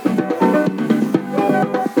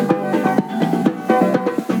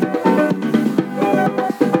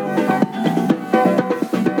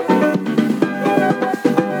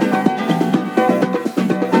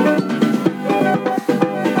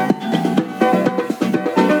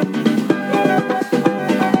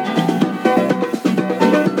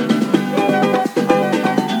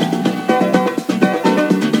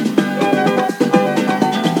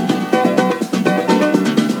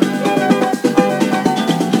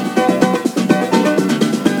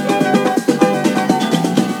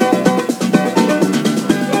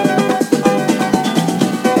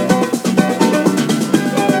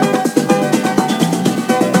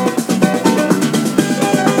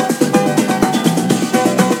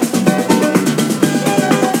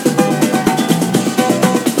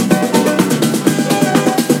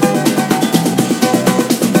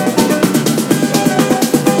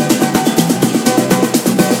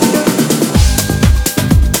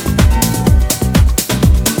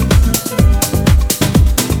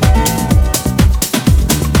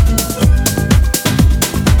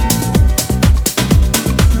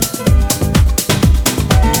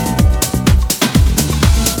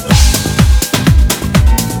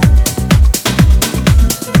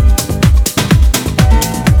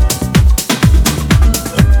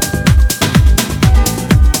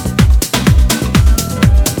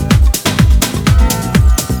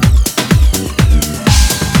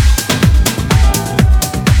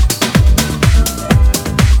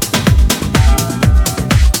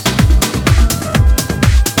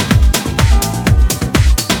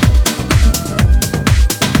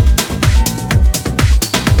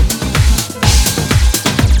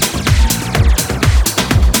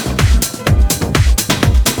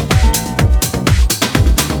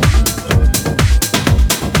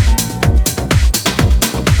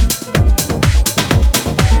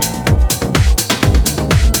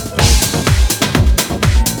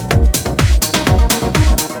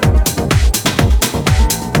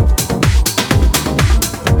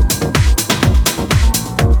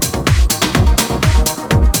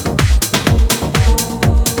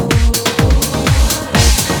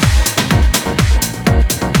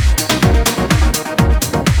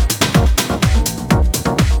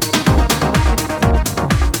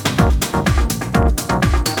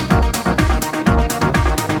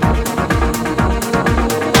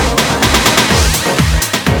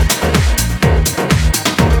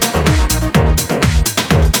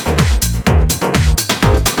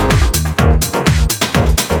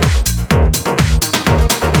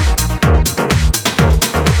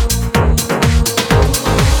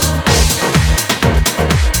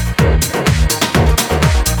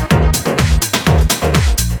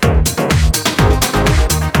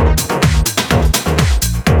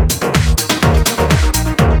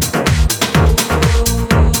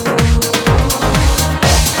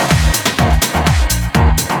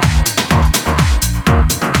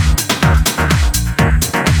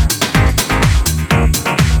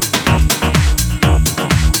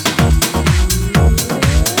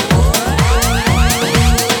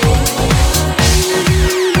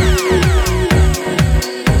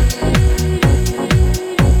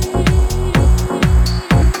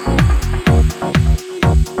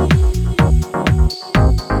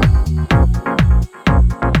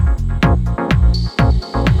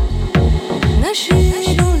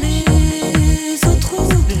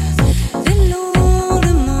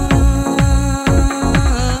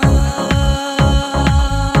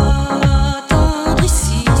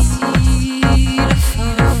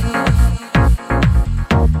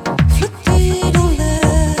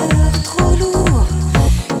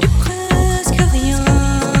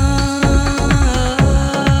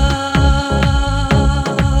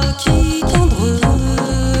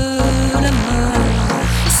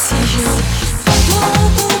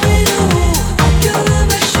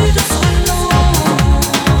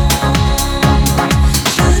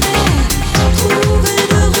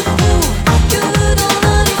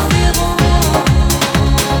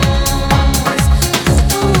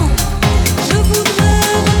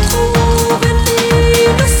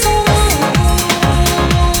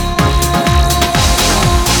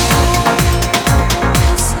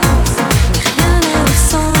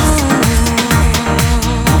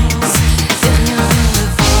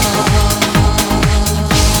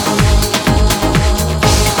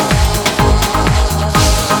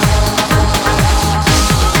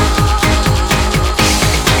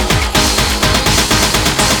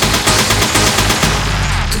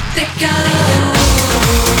 Te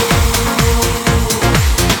calor.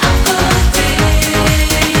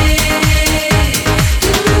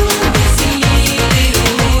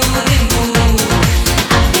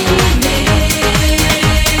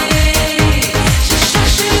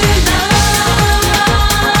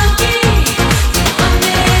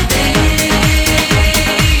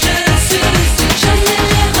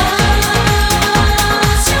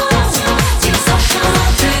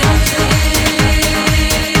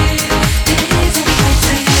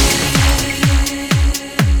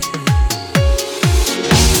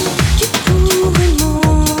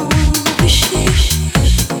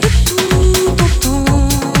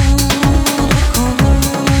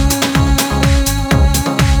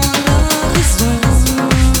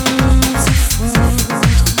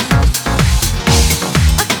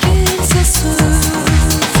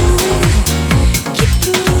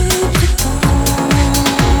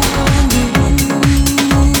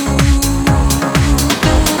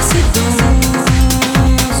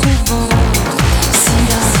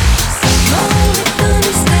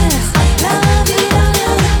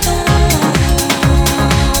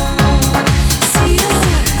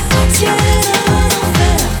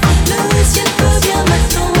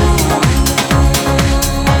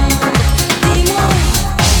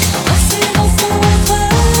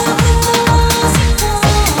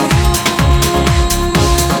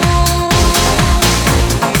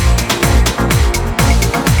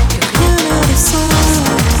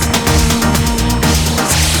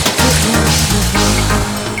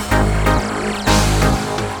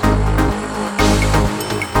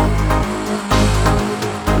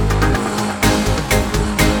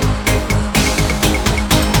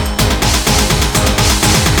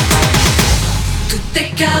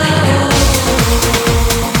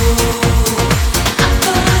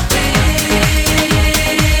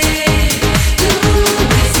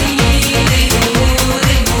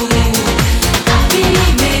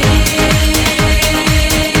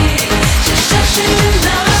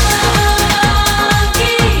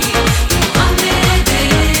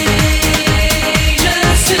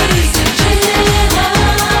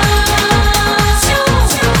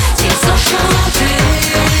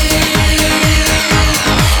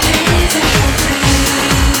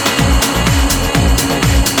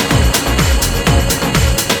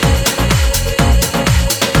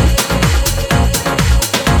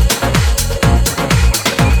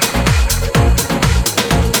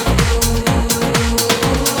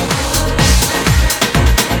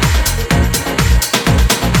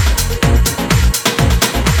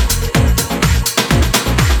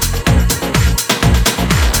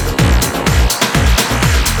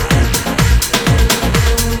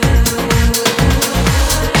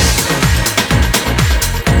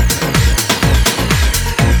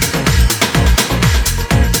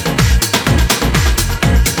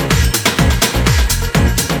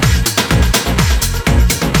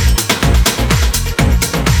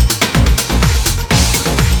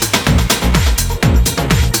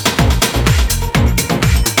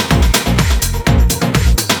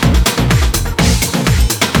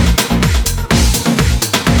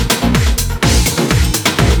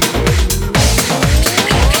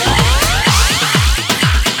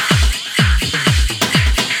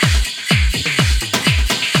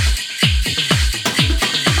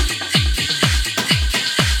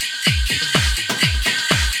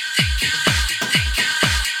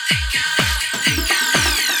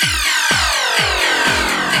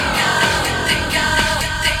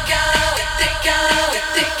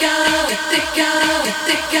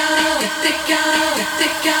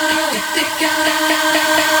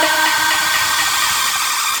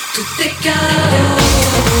 Tout est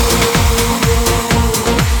chaos.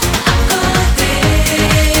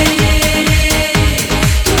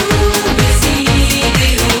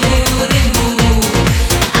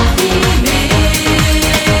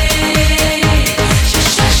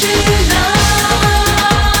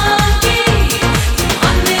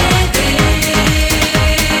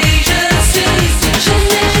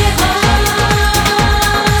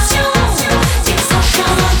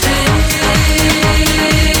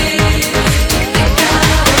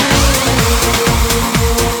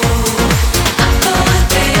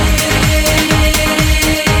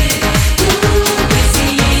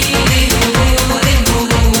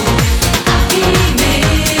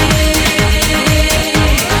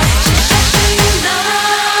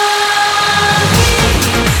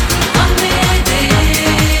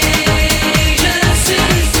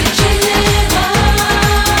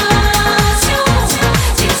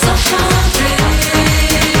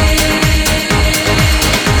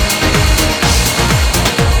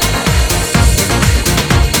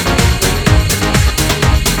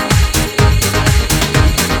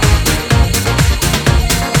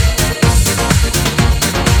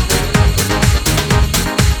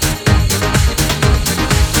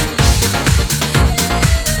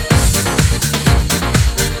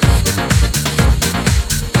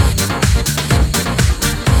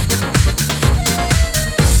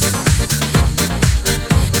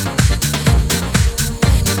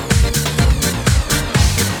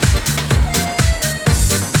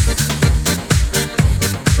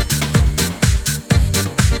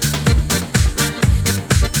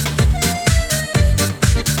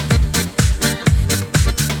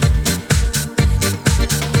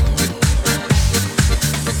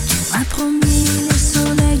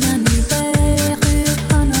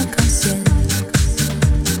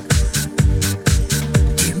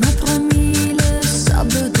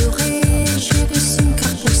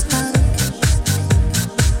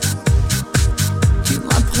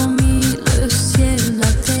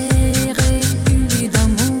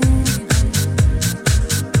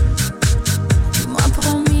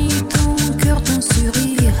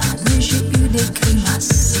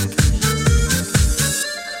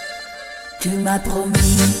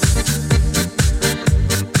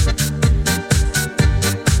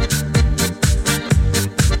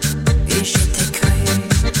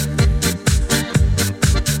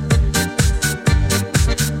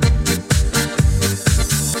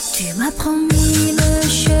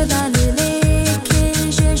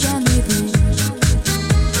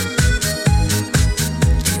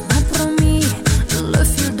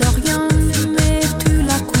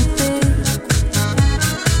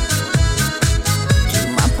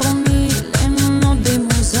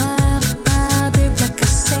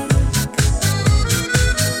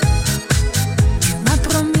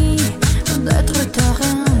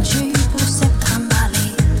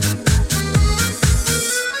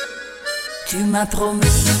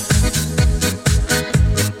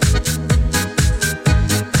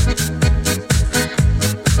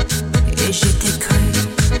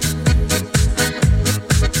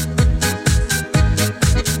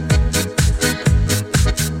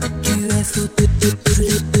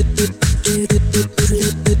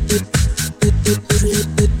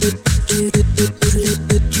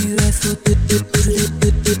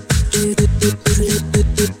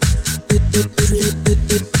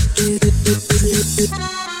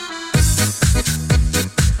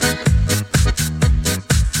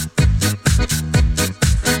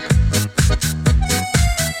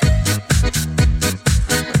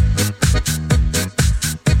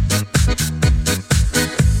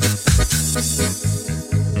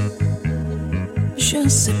 Je ne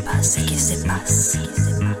sais pas ce qui se passe,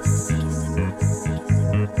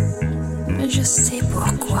 mais je sais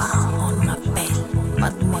pourquoi on m'appelle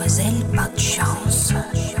Mademoiselle Pas de Chance.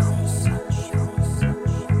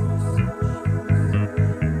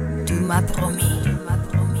 Tu m'as promis,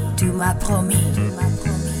 tu m'as promis,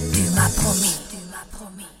 tu m'as promis,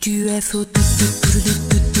 tu es fou.